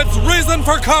know its reason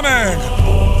for coming.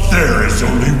 There is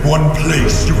only one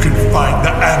place you can find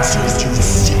the answers you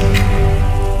seek.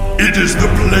 It is the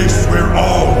place where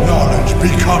all knowledge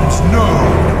becomes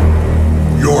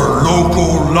known. Your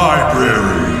local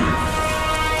library.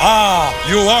 Ah,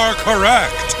 you are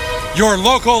correct. Your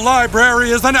local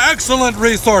library is an excellent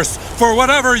resource for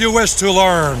whatever you wish to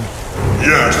learn.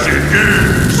 Yes, it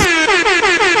is.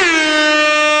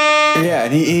 Yeah,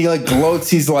 and he like gloats.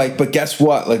 He's like, but guess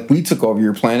what? Like, we took over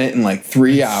your planet in like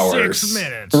 3 hours. 6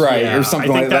 minutes. Right, Yeah, or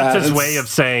something I think like that. that's his way of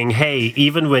saying, hey,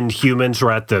 even when humans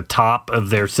were at the top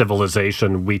of their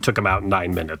civilization, we took them out in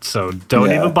 9 minutes. So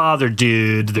don't even bother,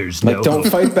 dude. There's like, no... don't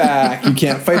fight back. You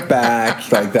can't fight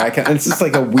back. Like that. It's just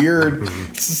like a weird.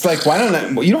 It's just like, why don't I?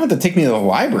 You don't have to take me to the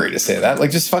library to say that.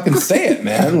 Like, just fucking say it,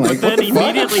 man. Like, then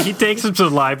immediately he takes him to the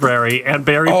library, and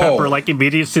Barry Pepper like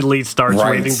immediately starts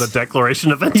reading the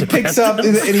Declaration of Independence. He picks up and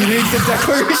he reads the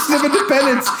Declaration of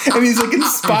Independence, and he's like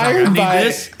inspired by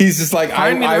it. He's just like,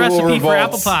 I Find me the will recipe revolt. for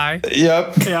apple pie.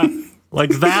 Yep. Yeah. Like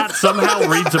that somehow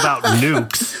reads about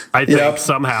nukes, I think,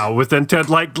 somehow with intent.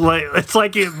 Like it's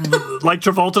like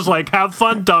Travolta's like, have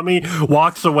fun, dummy,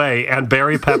 walks away, and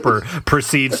Barry Pepper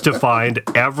proceeds to find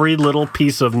every little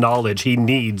piece of knowledge he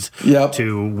needs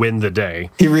to win the day.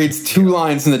 He reads 2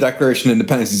 lines in the Declaration of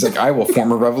Independence. He's like, I will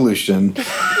form a revolution.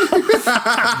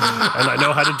 And I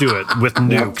know how to do it with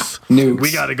nukes. Nukes.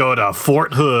 We got to go to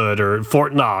Fort Hood or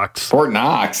Fort Knox. Fort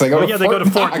Knox. They go to they go to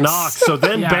Fort Knox. So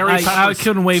then Barry Pepper I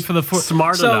couldn't wait for the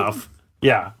smart enough.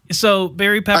 Yeah. So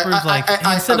Barry Pepper's like,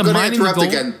 instead I'm of going to mining the interrupt gold,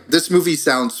 again. This movie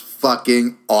sounds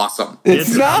fucking awesome.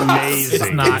 It's not amazing.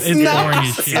 It's not. It's boring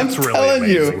as shit. I'm It's really telling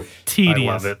amazing. you. Tedious.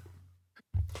 I love it.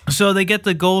 So they get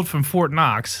the gold from Fort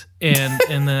Knox, and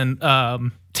then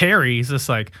Terry's just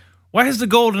like, why is the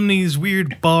gold in these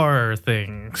weird bar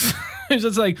things? It's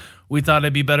just like, we thought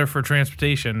it'd be better for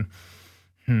transportation.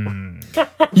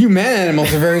 You man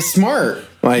animals are very smart.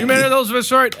 Like, You made those were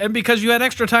short, and because you had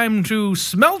extra time to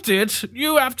smelt it,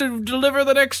 you have to deliver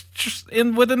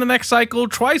the within the next cycle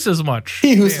twice as much.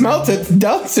 he who smelt it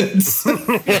does it.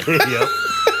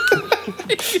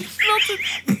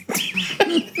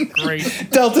 Great.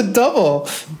 Delta double.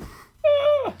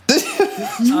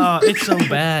 It's so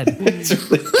bad.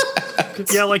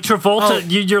 Yeah, like Travolta,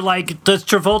 you're like, does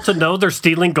Travolta know they're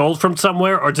stealing gold from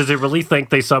somewhere, or does he really think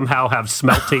they somehow have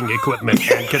smelting equipment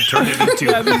and can turn it into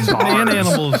these man bars?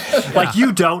 animals. Like,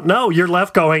 you don't know. You're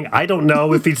left going, I don't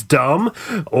know if he's dumb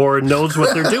or knows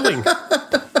what they're doing.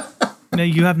 No,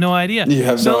 you have no idea. You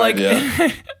have no idea.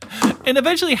 And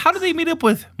eventually, how do they meet up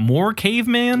with more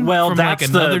caveman? Well, from that's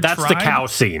another the tribe? cow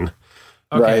scene.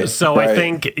 Right. So I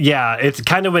think, it's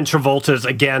kind of when Travolta's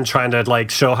again trying to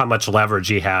like show how much leverage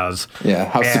he has. Yeah,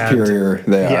 how superior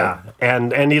they are. Yeah,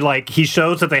 and he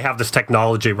shows that they have this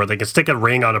technology where they can stick a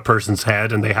ring on a person's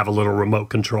head and they have a little remote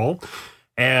control,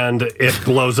 and it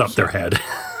blows up their head.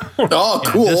 Oh,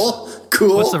 cool,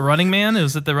 cool. What's the Running Man?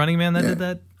 Is it the Running Man that did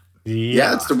that?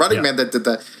 Yeah, it's the Running Man that did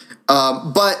that.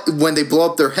 But when they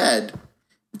blow up their head,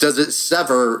 does it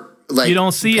sever? Like, you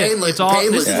don't see it. It's all.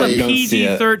 This is a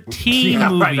PG-13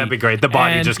 movie. Right, that'd be great. The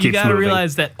body and just keeps moving. You got to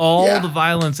realize that all the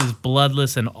violence is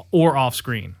bloodless or off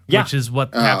screen, which is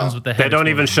what happens with the head. They don't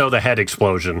even show the head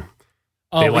explosion.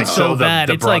 They it's show so the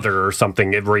bad. It's brother or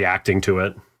something reacting to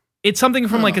it. It's something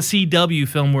from like a CW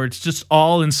film where it's just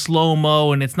all in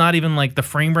slow-mo, and it's not even like the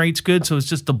frame rate's good, so it's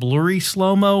just the blurry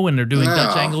slow-mo, and they're doing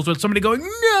Dutch angles with somebody going,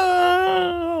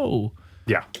 no!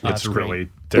 Yeah, it's really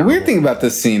terrible. The weird thing about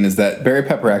this scene is that Barry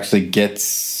Pepper actually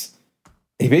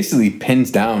he basically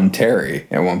pins down Terry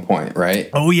at one point, right?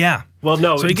 Oh, yeah. Well,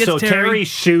 no, so Terry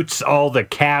shoots all the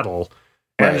cattle.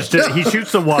 And he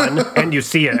shoots the one, and you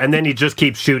see it, and then he just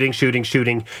keeps shooting.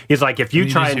 He's like, if you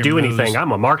try and do anything,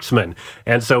 I'm a marksman.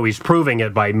 And so he's proving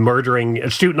it by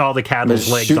shooting all the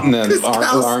cattle's legs off. Shooting the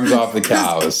arms off the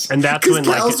cows. And that's when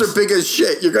cows are big as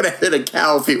shit. You're gonna hit a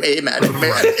cow if you aim at it,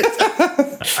 man.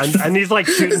 and he's like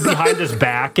shooting behind his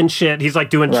back and shit. He's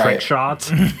like doing trick shots.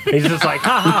 He's just like,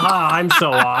 ha ha ha, I'm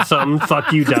so awesome.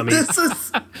 Fuck you, dummy. This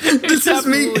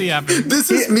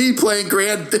is me playing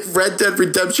Red Dead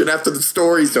Redemption after the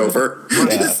story's over.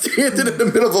 Just standing in the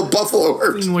middle of a buffalo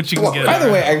herd. What you can get. By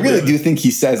the way, I really do think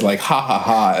he says like ha ha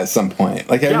ha at some point.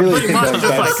 Like, I really think that's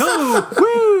like, oh,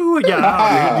 woo.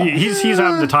 Yeah, he's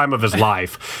having the time of his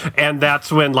life. And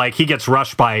that's when like he gets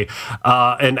rushed by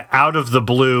an out of the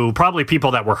blue, probably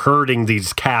people that were herding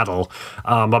these cattle.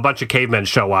 A bunch of cavemen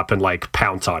show up and like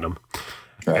pounce on him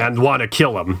and want to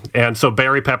kill him. And so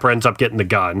Barry Pepper ends up getting the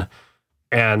gun.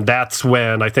 And that's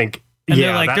when I think And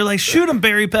they're like, shoot him,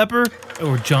 Barry Pepper,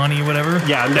 or Johnny, whatever.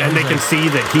 Yeah, and they can see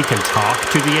that he can talk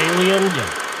to the alien.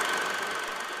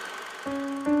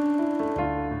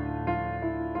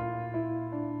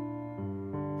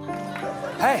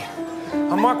 Hey,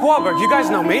 I'm Mark Wahlberg. You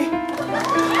guys know me.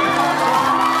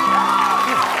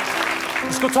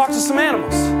 Let's go talk to some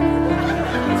animals.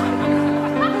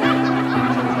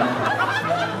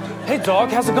 Hey,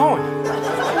 dog, how's it going?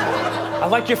 I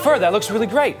like your fur. That looks really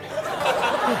great.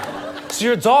 So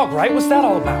you're a dog, right? What's that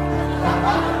all about?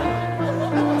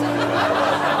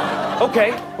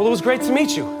 Okay, well, it was great to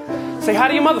meet you. Say hi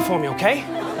to your mother for me, okay?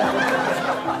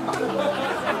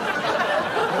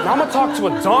 Now I'm gonna talk to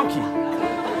a donkey.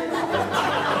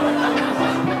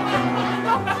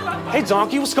 Hey,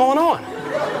 donkey, what's going on?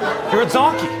 You're a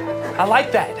donkey. I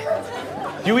like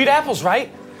that. You eat apples, right?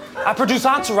 I produce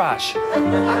Entourage.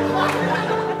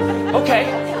 Okay.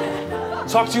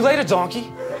 Talk to you later, donkey.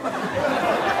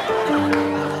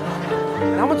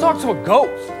 Now I'm gonna talk to a goat.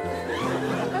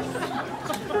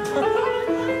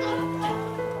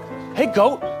 Hey,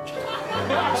 goat.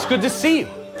 It's good to see you.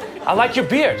 I like your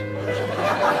beard.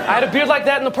 I had a beard like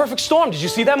that in The Perfect Storm. Did you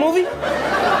see that movie?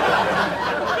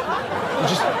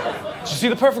 Did you see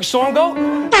The Perfect Storm, goat?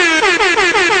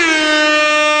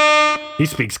 He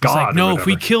speaks God. Like, no, if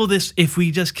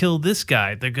we just kill this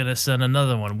guy, they're gonna send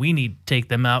another one. We need to take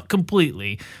them out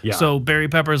completely. Yeah. So Barry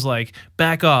Pepper's like,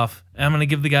 back off. I'm gonna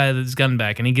give the guy his gun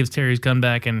back, and he gives Terry his gun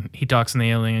back, and he talks in the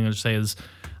alien and says,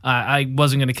 I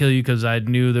wasn't gonna kill you because I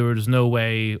knew there was no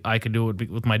way I could do it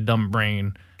with my dumb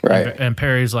brain. Right. And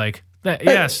Perry's like,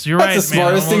 yes, you're right, That's the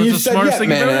smartest thing you've said yet,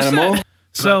 man, animal.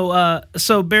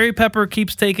 So Barry Pepper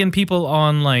keeps taking people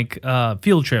on like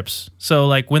field trips. So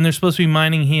like when they're supposed to be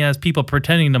mining, he has people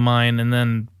pretending to mine and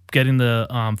then getting the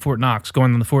Fort Knox,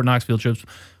 going on the Fort Knox field trips.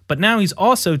 But now he's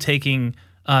also taking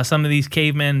some of these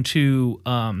cavemen to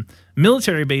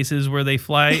military bases where they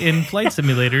fly in flight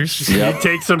simulators. Yep. He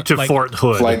takes them to Fort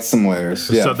Hood. Flight simulators.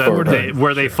 Yeah, so that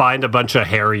where they find a bunch of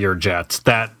Harrier jets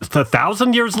that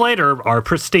 1,000 years later are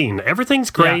pristine. Everything's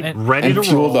great, ready to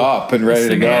fueled roll. up and ready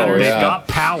to go. They've got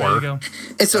power.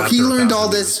 And so he learned all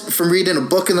this from reading a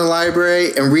book in the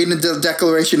library and reading the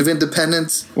Declaration of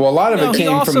Independence. Well, a lot of it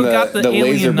came from the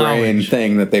laser brain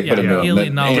thing that they put in the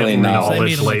alien knowledge. They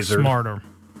made him look laser. smarter.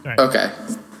 Right. Okay.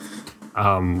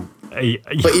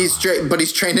 But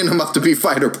he's training them up to be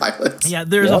fighter pilots. Yeah,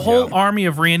 there's a whole army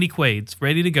of Randy Quaid's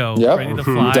ready to go, ready to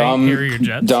fly Harrier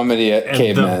jets. Dumb idiot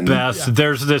caveman. The best.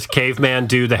 There's this caveman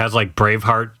dude that has like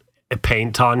Braveheart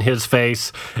paint on his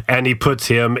face, and he puts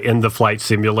him in the flight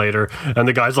simulator, and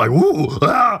the guy's like, "Ooh,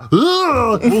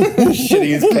 shitting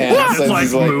his pants." It's like,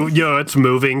 it's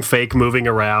moving, fake moving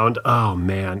around. Oh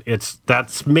man,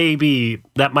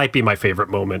 that might be my favorite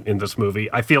moment in this movie.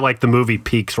 I feel like the movie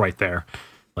peaks right there.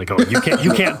 Like, you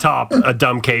can't top a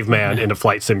dumb caveman in a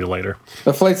flight simulator.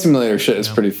 The flight simulator shit is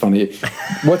pretty funny.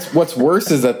 What's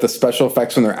worse is that the special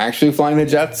effects when they're actually flying the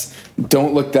jets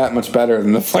don't look that much better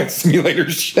than the flight simulator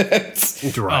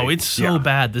shit. Right. Oh, it's so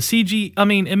bad. The CG, I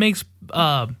mean, it makes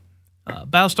Battlestar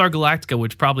Galactica,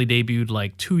 which probably debuted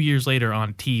like 2 years later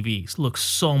on TV, look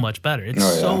so much better.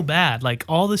 It's so bad. Like,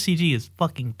 all the CG is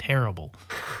fucking terrible.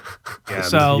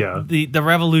 The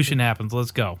revolution happens.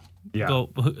 Let's go. Yeah. Go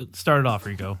start it off,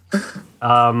 Rico.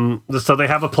 So they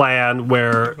have a plan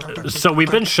so we've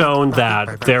been shown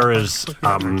that there is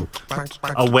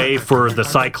a way for the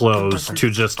Cyclos to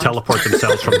just teleport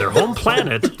themselves from their home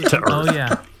planet to Earth. Oh,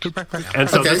 yeah. And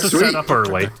so this is set up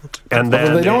early. And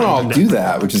then they don't all do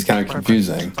that, which is kind of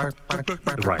confusing.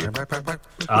 Right.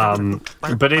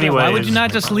 But anyway. Why would you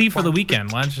not just leave for the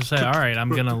weekend? Why don't you say, all right, I'm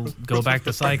going to go back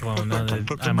to Cyclone now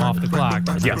that I'm off the clock.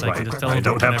 Yeah, right. I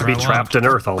don't have to be trapped in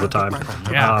Earth all the time.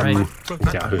 Yeah, right.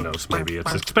 Yeah, who knows? Maybe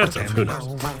it's expensive. Who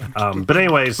knows? But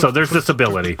anyway, so there's this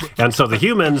ability. And so the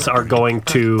humans are going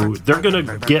to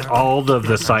get all of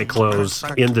the Cyclos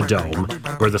in the dome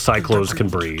where the Cyclos can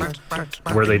breathe,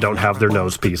 where they don't have their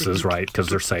nose pieces, right? Because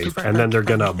they're safe. And then they're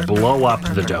going to blow up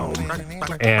the dome.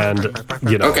 And,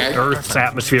 Earth's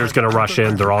atmosphere is going to rush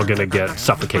in. They're all going to get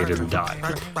suffocated and die.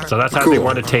 So that's how they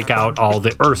want to take out all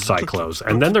the Earth Cyclos.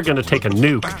 And then they're going to take a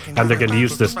nuke and they're going to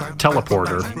use this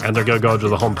teleporter and they're going to go to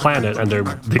the home planet and they're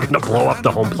going to blow up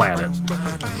the home planet.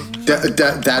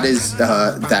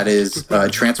 That is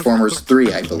Transformers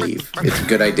 3, I believe. It's a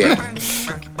good idea.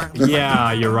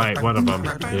 Yeah, you're right. One of them.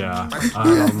 Yeah.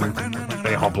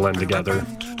 They all blend together.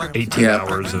 18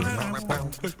 hours of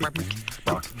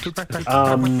fuck.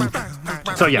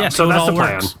 So that's the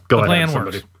plan. Go ahead,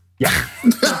 somebody. Yeah.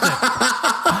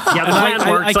 Yeah, the plan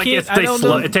works.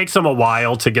 It takes them a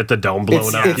while to get the dome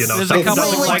blown up. There's a couple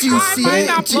of like, why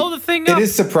not blow the thing up? It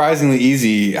is surprisingly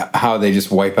easy how they just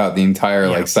wipe out the entire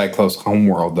like Cyclos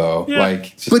homeworld, though. Yeah.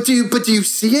 Like, but do you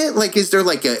see it? Like, is there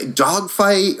like a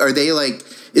dogfight? Are they like?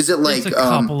 Is it like a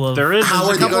couple of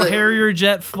Harrier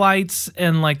jet flights,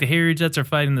 and like the Harrier jets are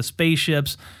fighting the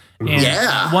spaceships. And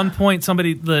at one point,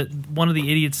 one of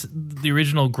the idiots, the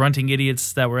original grunting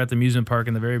idiots that were at the amusement park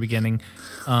in the very beginning,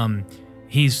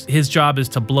 his job is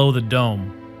to blow the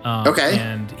dome.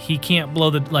 And he can't blow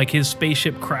his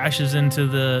spaceship crashes into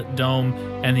the dome,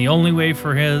 and the only way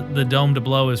for the dome to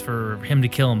blow is for him to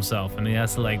kill himself, and he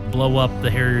has to blow up the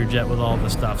Harrier jet with all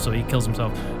the stuff, so he kills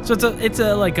himself. So it's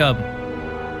a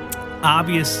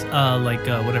obvious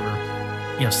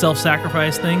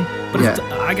self-sacrifice thing, but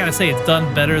I gotta say it's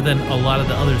done better than a lot of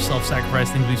the other self-sacrifice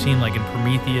things we've seen, like in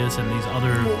Prometheus and these other.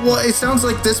 Well, it sounds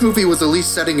like this movie was at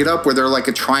least setting it up where they're like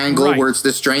a triangle where it's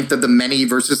the strength of the many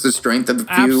versus the strength of the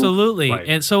few. Absolutely,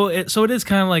 and so it is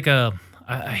kind of like I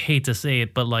hate to say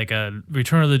it, but like a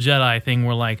Return of the Jedi thing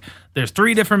where there's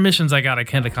 3 different missions I gotta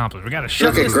accomplish. We gotta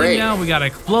shut this thing down, we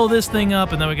gotta blow this thing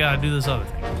up, and then we gotta do this other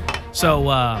thing. So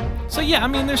yeah, I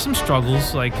mean, there's some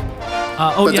struggles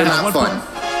but they're not fun.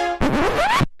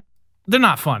 They're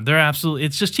not fun. They're absolutely.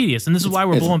 It's just tedious, and this is why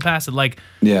we're blowing past it.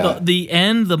 The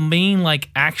end, the main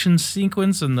action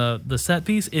sequence and the set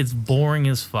piece, it's boring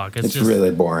as fuck. It's just really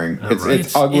boring.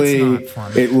 It's ugly. It's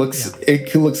not fun.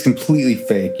 It looks completely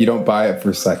fake. You don't buy it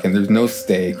for a second. There's no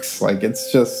stakes.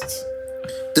 It's just.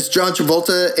 Does John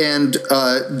Travolta and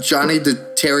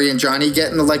Terry and Johnny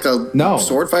get into a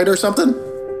sword fight or something?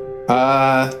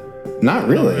 Not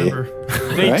really.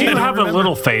 They do have a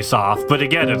little face off, but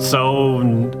again, it's so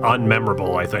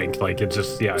unmemorable, I think. It's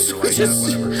just, you're right.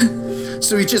 Whatever.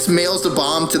 So he just mails the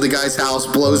bomb to the guy's house,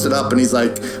 blows it up, and he's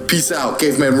like, peace out,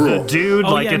 caveman rule. The dude,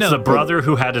 the brother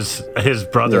who had his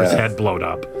brother's head blown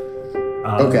up.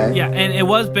 Yeah, and it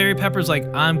was Barry Pepper's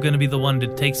I'm going to be the one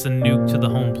that takes the nuke to the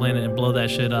home planet and blow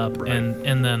that shit up. Right.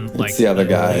 And then it's the other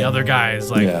guy. The other guy is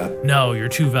no, you're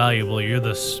too valuable. You're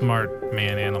the smart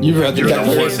man animal. You've read the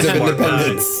Declaration of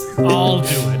Independence. I'll do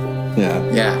it.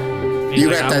 Yeah. You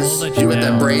had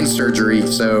that brain surgery,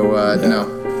 so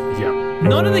no.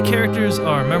 None of the characters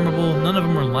are memorable. None of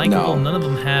them are likable. None of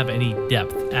them have any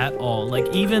depth at all.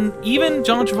 Even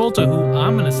John Travolta, who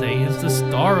I'm going to say is the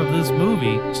star of this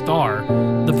movie,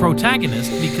 the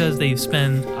protagonist, because they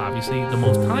spend, obviously, the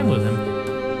most time with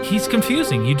him, he's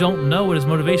confusing. You don't know what his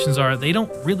motivations are. They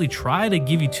don't really try to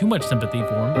give you too much sympathy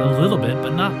for him. A little bit,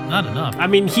 but not enough. I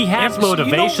mean, he has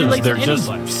motivations. They're just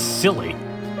silly.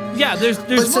 Yeah, there's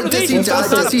motivation.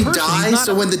 Does he die?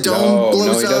 So when the dome blows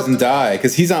up? No, he doesn't die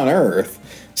because he's on Earth.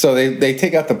 So they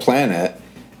take out the planet,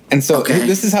 and so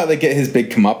this is how they get his big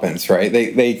comeuppance, right?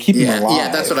 They keep him alive.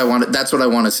 Yeah, that's what I want. That's what I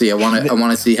want to see. I want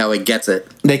to see how he gets it.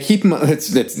 They keep him.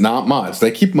 It's not much.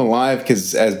 They keep him alive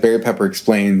because, as Barry Pepper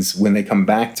explains, when they come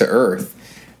back to Earth,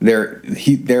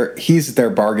 he's their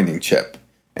bargaining chip,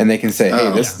 and they can say,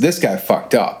 "Hey, this guy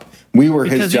fucked up. We were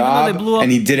his job,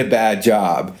 and he did a bad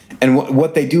job." And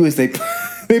what they do is they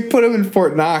put him in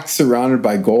Fort Knox surrounded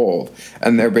by gold.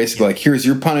 And they're basically like, here's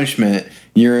your punishment.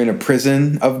 You're in a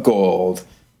prison of gold.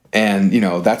 And,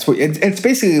 that's what it's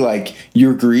basically like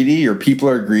you're greedy. Your people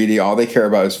are greedy. All they care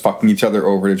about is fucking each other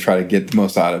over to try to get the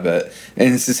most out of it.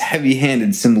 And it's this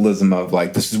heavy-handed symbolism of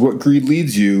this is what greed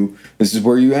leads you. This is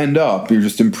where you end up. You're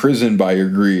just imprisoned by your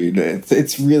greed.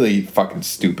 It's really fucking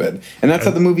stupid. And that's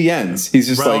how the movie ends. He's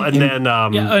just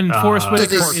and Forrest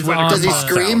Whitaker does he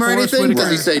scream or anything?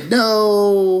 Does he say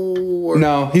no?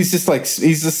 No, he's just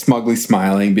he's just smugly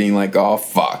smiling, being like, oh,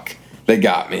 fuck. They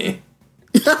got me.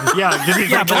 Yeah, because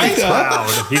he's always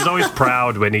proud. He's always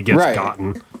proud when he gets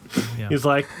gotten. Yeah. He's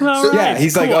like,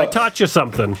 he's cool, I taught you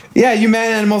something. Yeah, you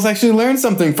man animals actually learned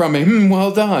something from me.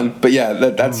 Well done. But yeah,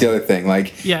 that's the other thing.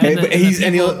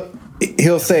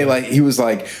 He'll say he was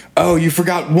like, oh, you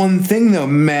forgot one thing though,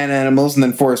 man animals. And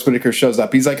then Forrest Whitaker shows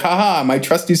up. He's like, haha, my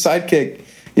trusty sidekick,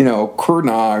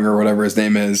 Kurnog or whatever his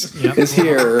name is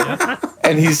here.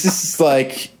 And he's just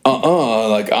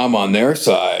I'm on their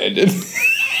side.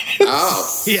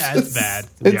 Oh, yeah, it's bad.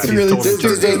 It's really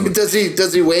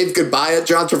does he wave goodbye at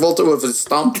John Travolta with his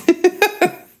stump? He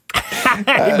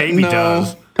maybe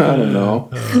does. I don't know.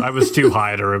 I was too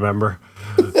high to remember.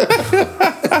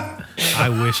 I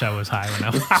wish I was high when I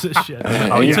watched this shit.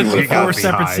 It took 4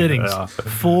 separate sittings. Yeah.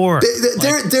 4.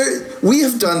 We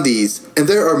have done these, and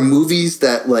there are movies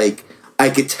that I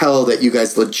could tell that you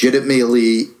guys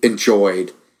legitimately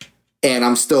enjoyed. And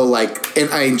I'm still and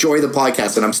I enjoy the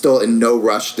podcast, and I'm still in no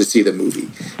rush to see the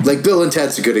movie. Bill and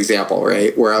Ted's a good example,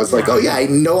 right? Where I was like, oh yeah, I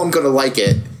know I'm going to like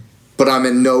it, but I'm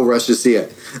in no rush to see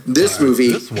it. This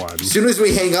movie, as soon as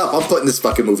we hang up, I'm putting this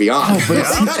fucking movie on. Oh, but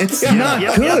it's not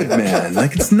good, man.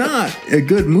 It's not a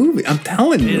good movie. I'm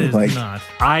telling you. It is not.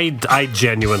 I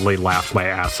genuinely laughed my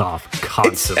ass off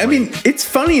constantly. It's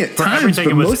funny at times,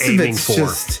 but most of it's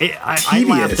just I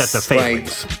laughed at the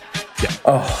failings.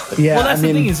 Oh, yeah. Well, that's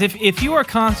the thing is, if you are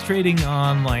concentrating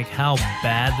on like how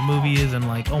bad the movie is and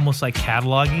like almost like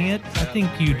cataloging it, I think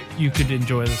you could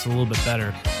enjoy this a little bit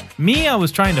better. Me, I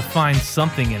was trying to find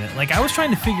something in it. Like I was trying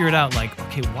to figure it out. Like,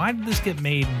 okay, why did this get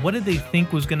made? What did they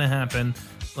think was going to happen?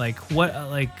 Like what?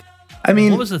 I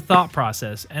mean, what was the thought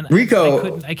process? And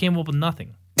Rico, I came up with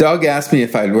nothing. Doug asked me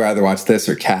if I'd rather watch this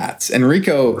or Cats, and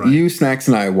Rico, you, Snacks,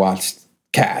 and I watched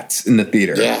Cats in the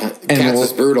theater. Yeah, Cats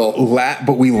is brutal.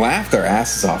 But we laughed our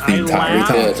asses off the entire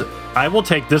time. I will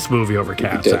take this movie over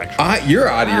Cats, actually. You're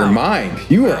out of your mind.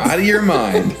 You are out of your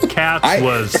mind. Cats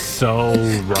was so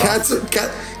rough.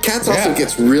 Cats also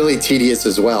gets really tedious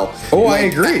as well. Oh, I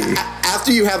agree.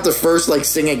 After you have the first like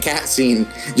singing cat scene,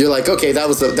 you're like, okay, that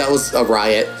was a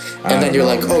riot, and then you're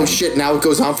like, oh shit, now it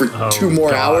goes on for 2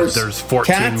 more hours. There's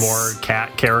 14 more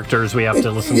cat characters we have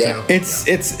to listen to.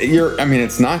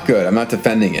 It's not good. I'm not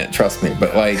defending it. Trust me,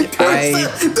 but like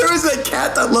there is a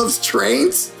cat that loves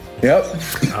trains. Yep.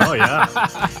 Oh yeah.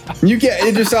 You get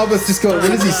Idris Elba's just go.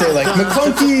 What does he say? Like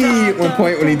McClunky at one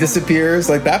point when he disappears.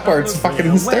 Like that part's fucking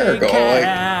hysterical.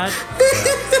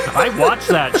 I watched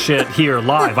that shit here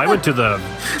live. I went to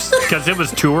because it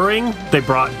was touring. They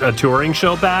brought a touring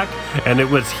show back, and it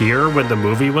was here when the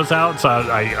movie was out. So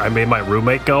I made my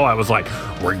roommate go. I was like,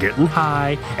 "We're getting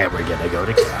high, and we're gonna go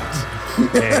to Cats."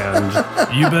 And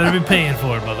you better be paying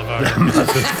for it, motherfucker.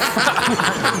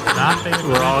 Not paying for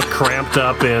We're all cramped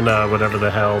up in whatever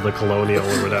the hell, the Colonial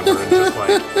or whatever, and just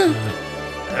like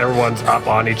everyone's up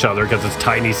on each other because it's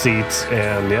tiny seats.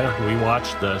 And yeah, we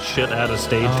watched the shit out of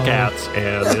staged Cats,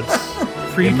 and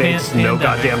it makes no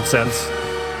goddamn sense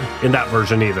in that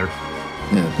version either.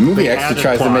 Yeah, the movie actually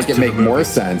tries to make more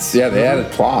sense. Yeah, they added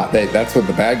plot. That's what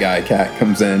the bad guy cat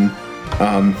comes in.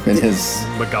 In his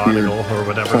McGonagall or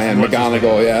whatever plan.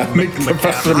 McGonagall, yeah.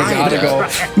 Professor McGonagall.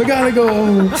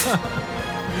 McGonagall.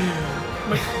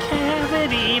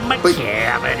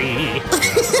 McCavity.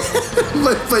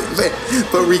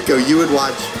 But Rico, you would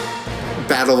watch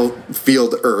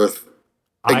Battlefield Earth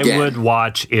again. I would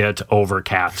watch it over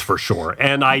Cats for sure.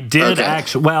 And I did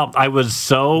actually, I was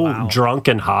so drunk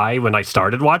and high when I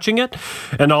started watching it.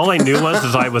 And all I knew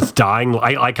was I was dying.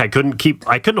 I couldn't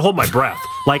hold my breath.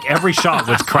 Like every shot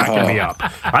was cracking me up.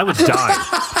 I was dying.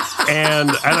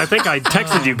 And I think I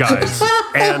texted you guys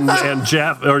and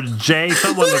Jeff or Jay,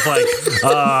 someone was like,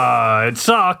 it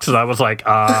sucks. And I was like,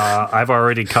 I've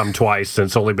already come twice and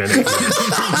it's only been 8 minutes.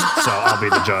 So I'll be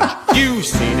the judge. You've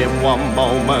seen it one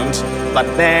moment, but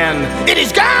then it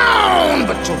is gone.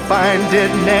 But you'll find it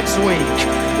next week,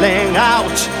 laying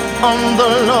out on the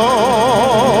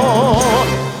lawn.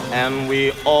 And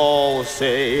we all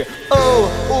say, oh,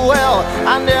 well,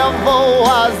 I never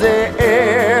was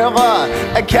ever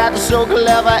a cat so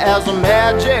clever as a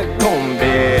magic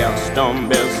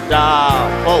best star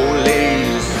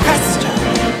police.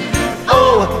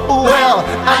 Oh, well,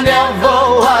 I never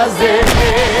was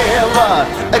ever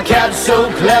a cat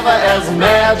so clever as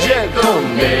magic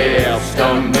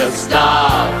best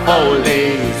star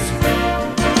police.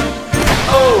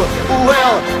 Oh,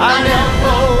 well, I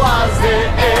never was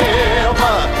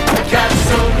ever a cat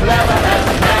so clever as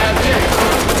magic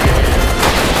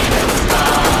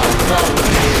star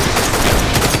police.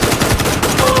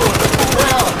 Oh,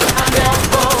 well, I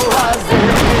never was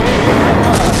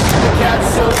ever a cat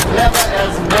so clever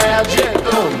as magic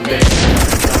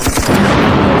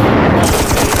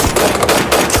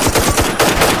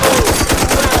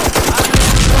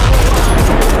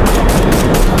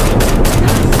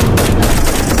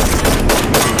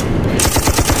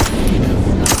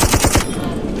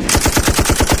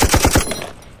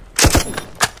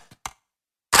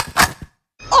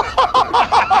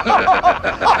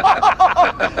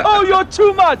Oh, you're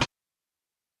too much!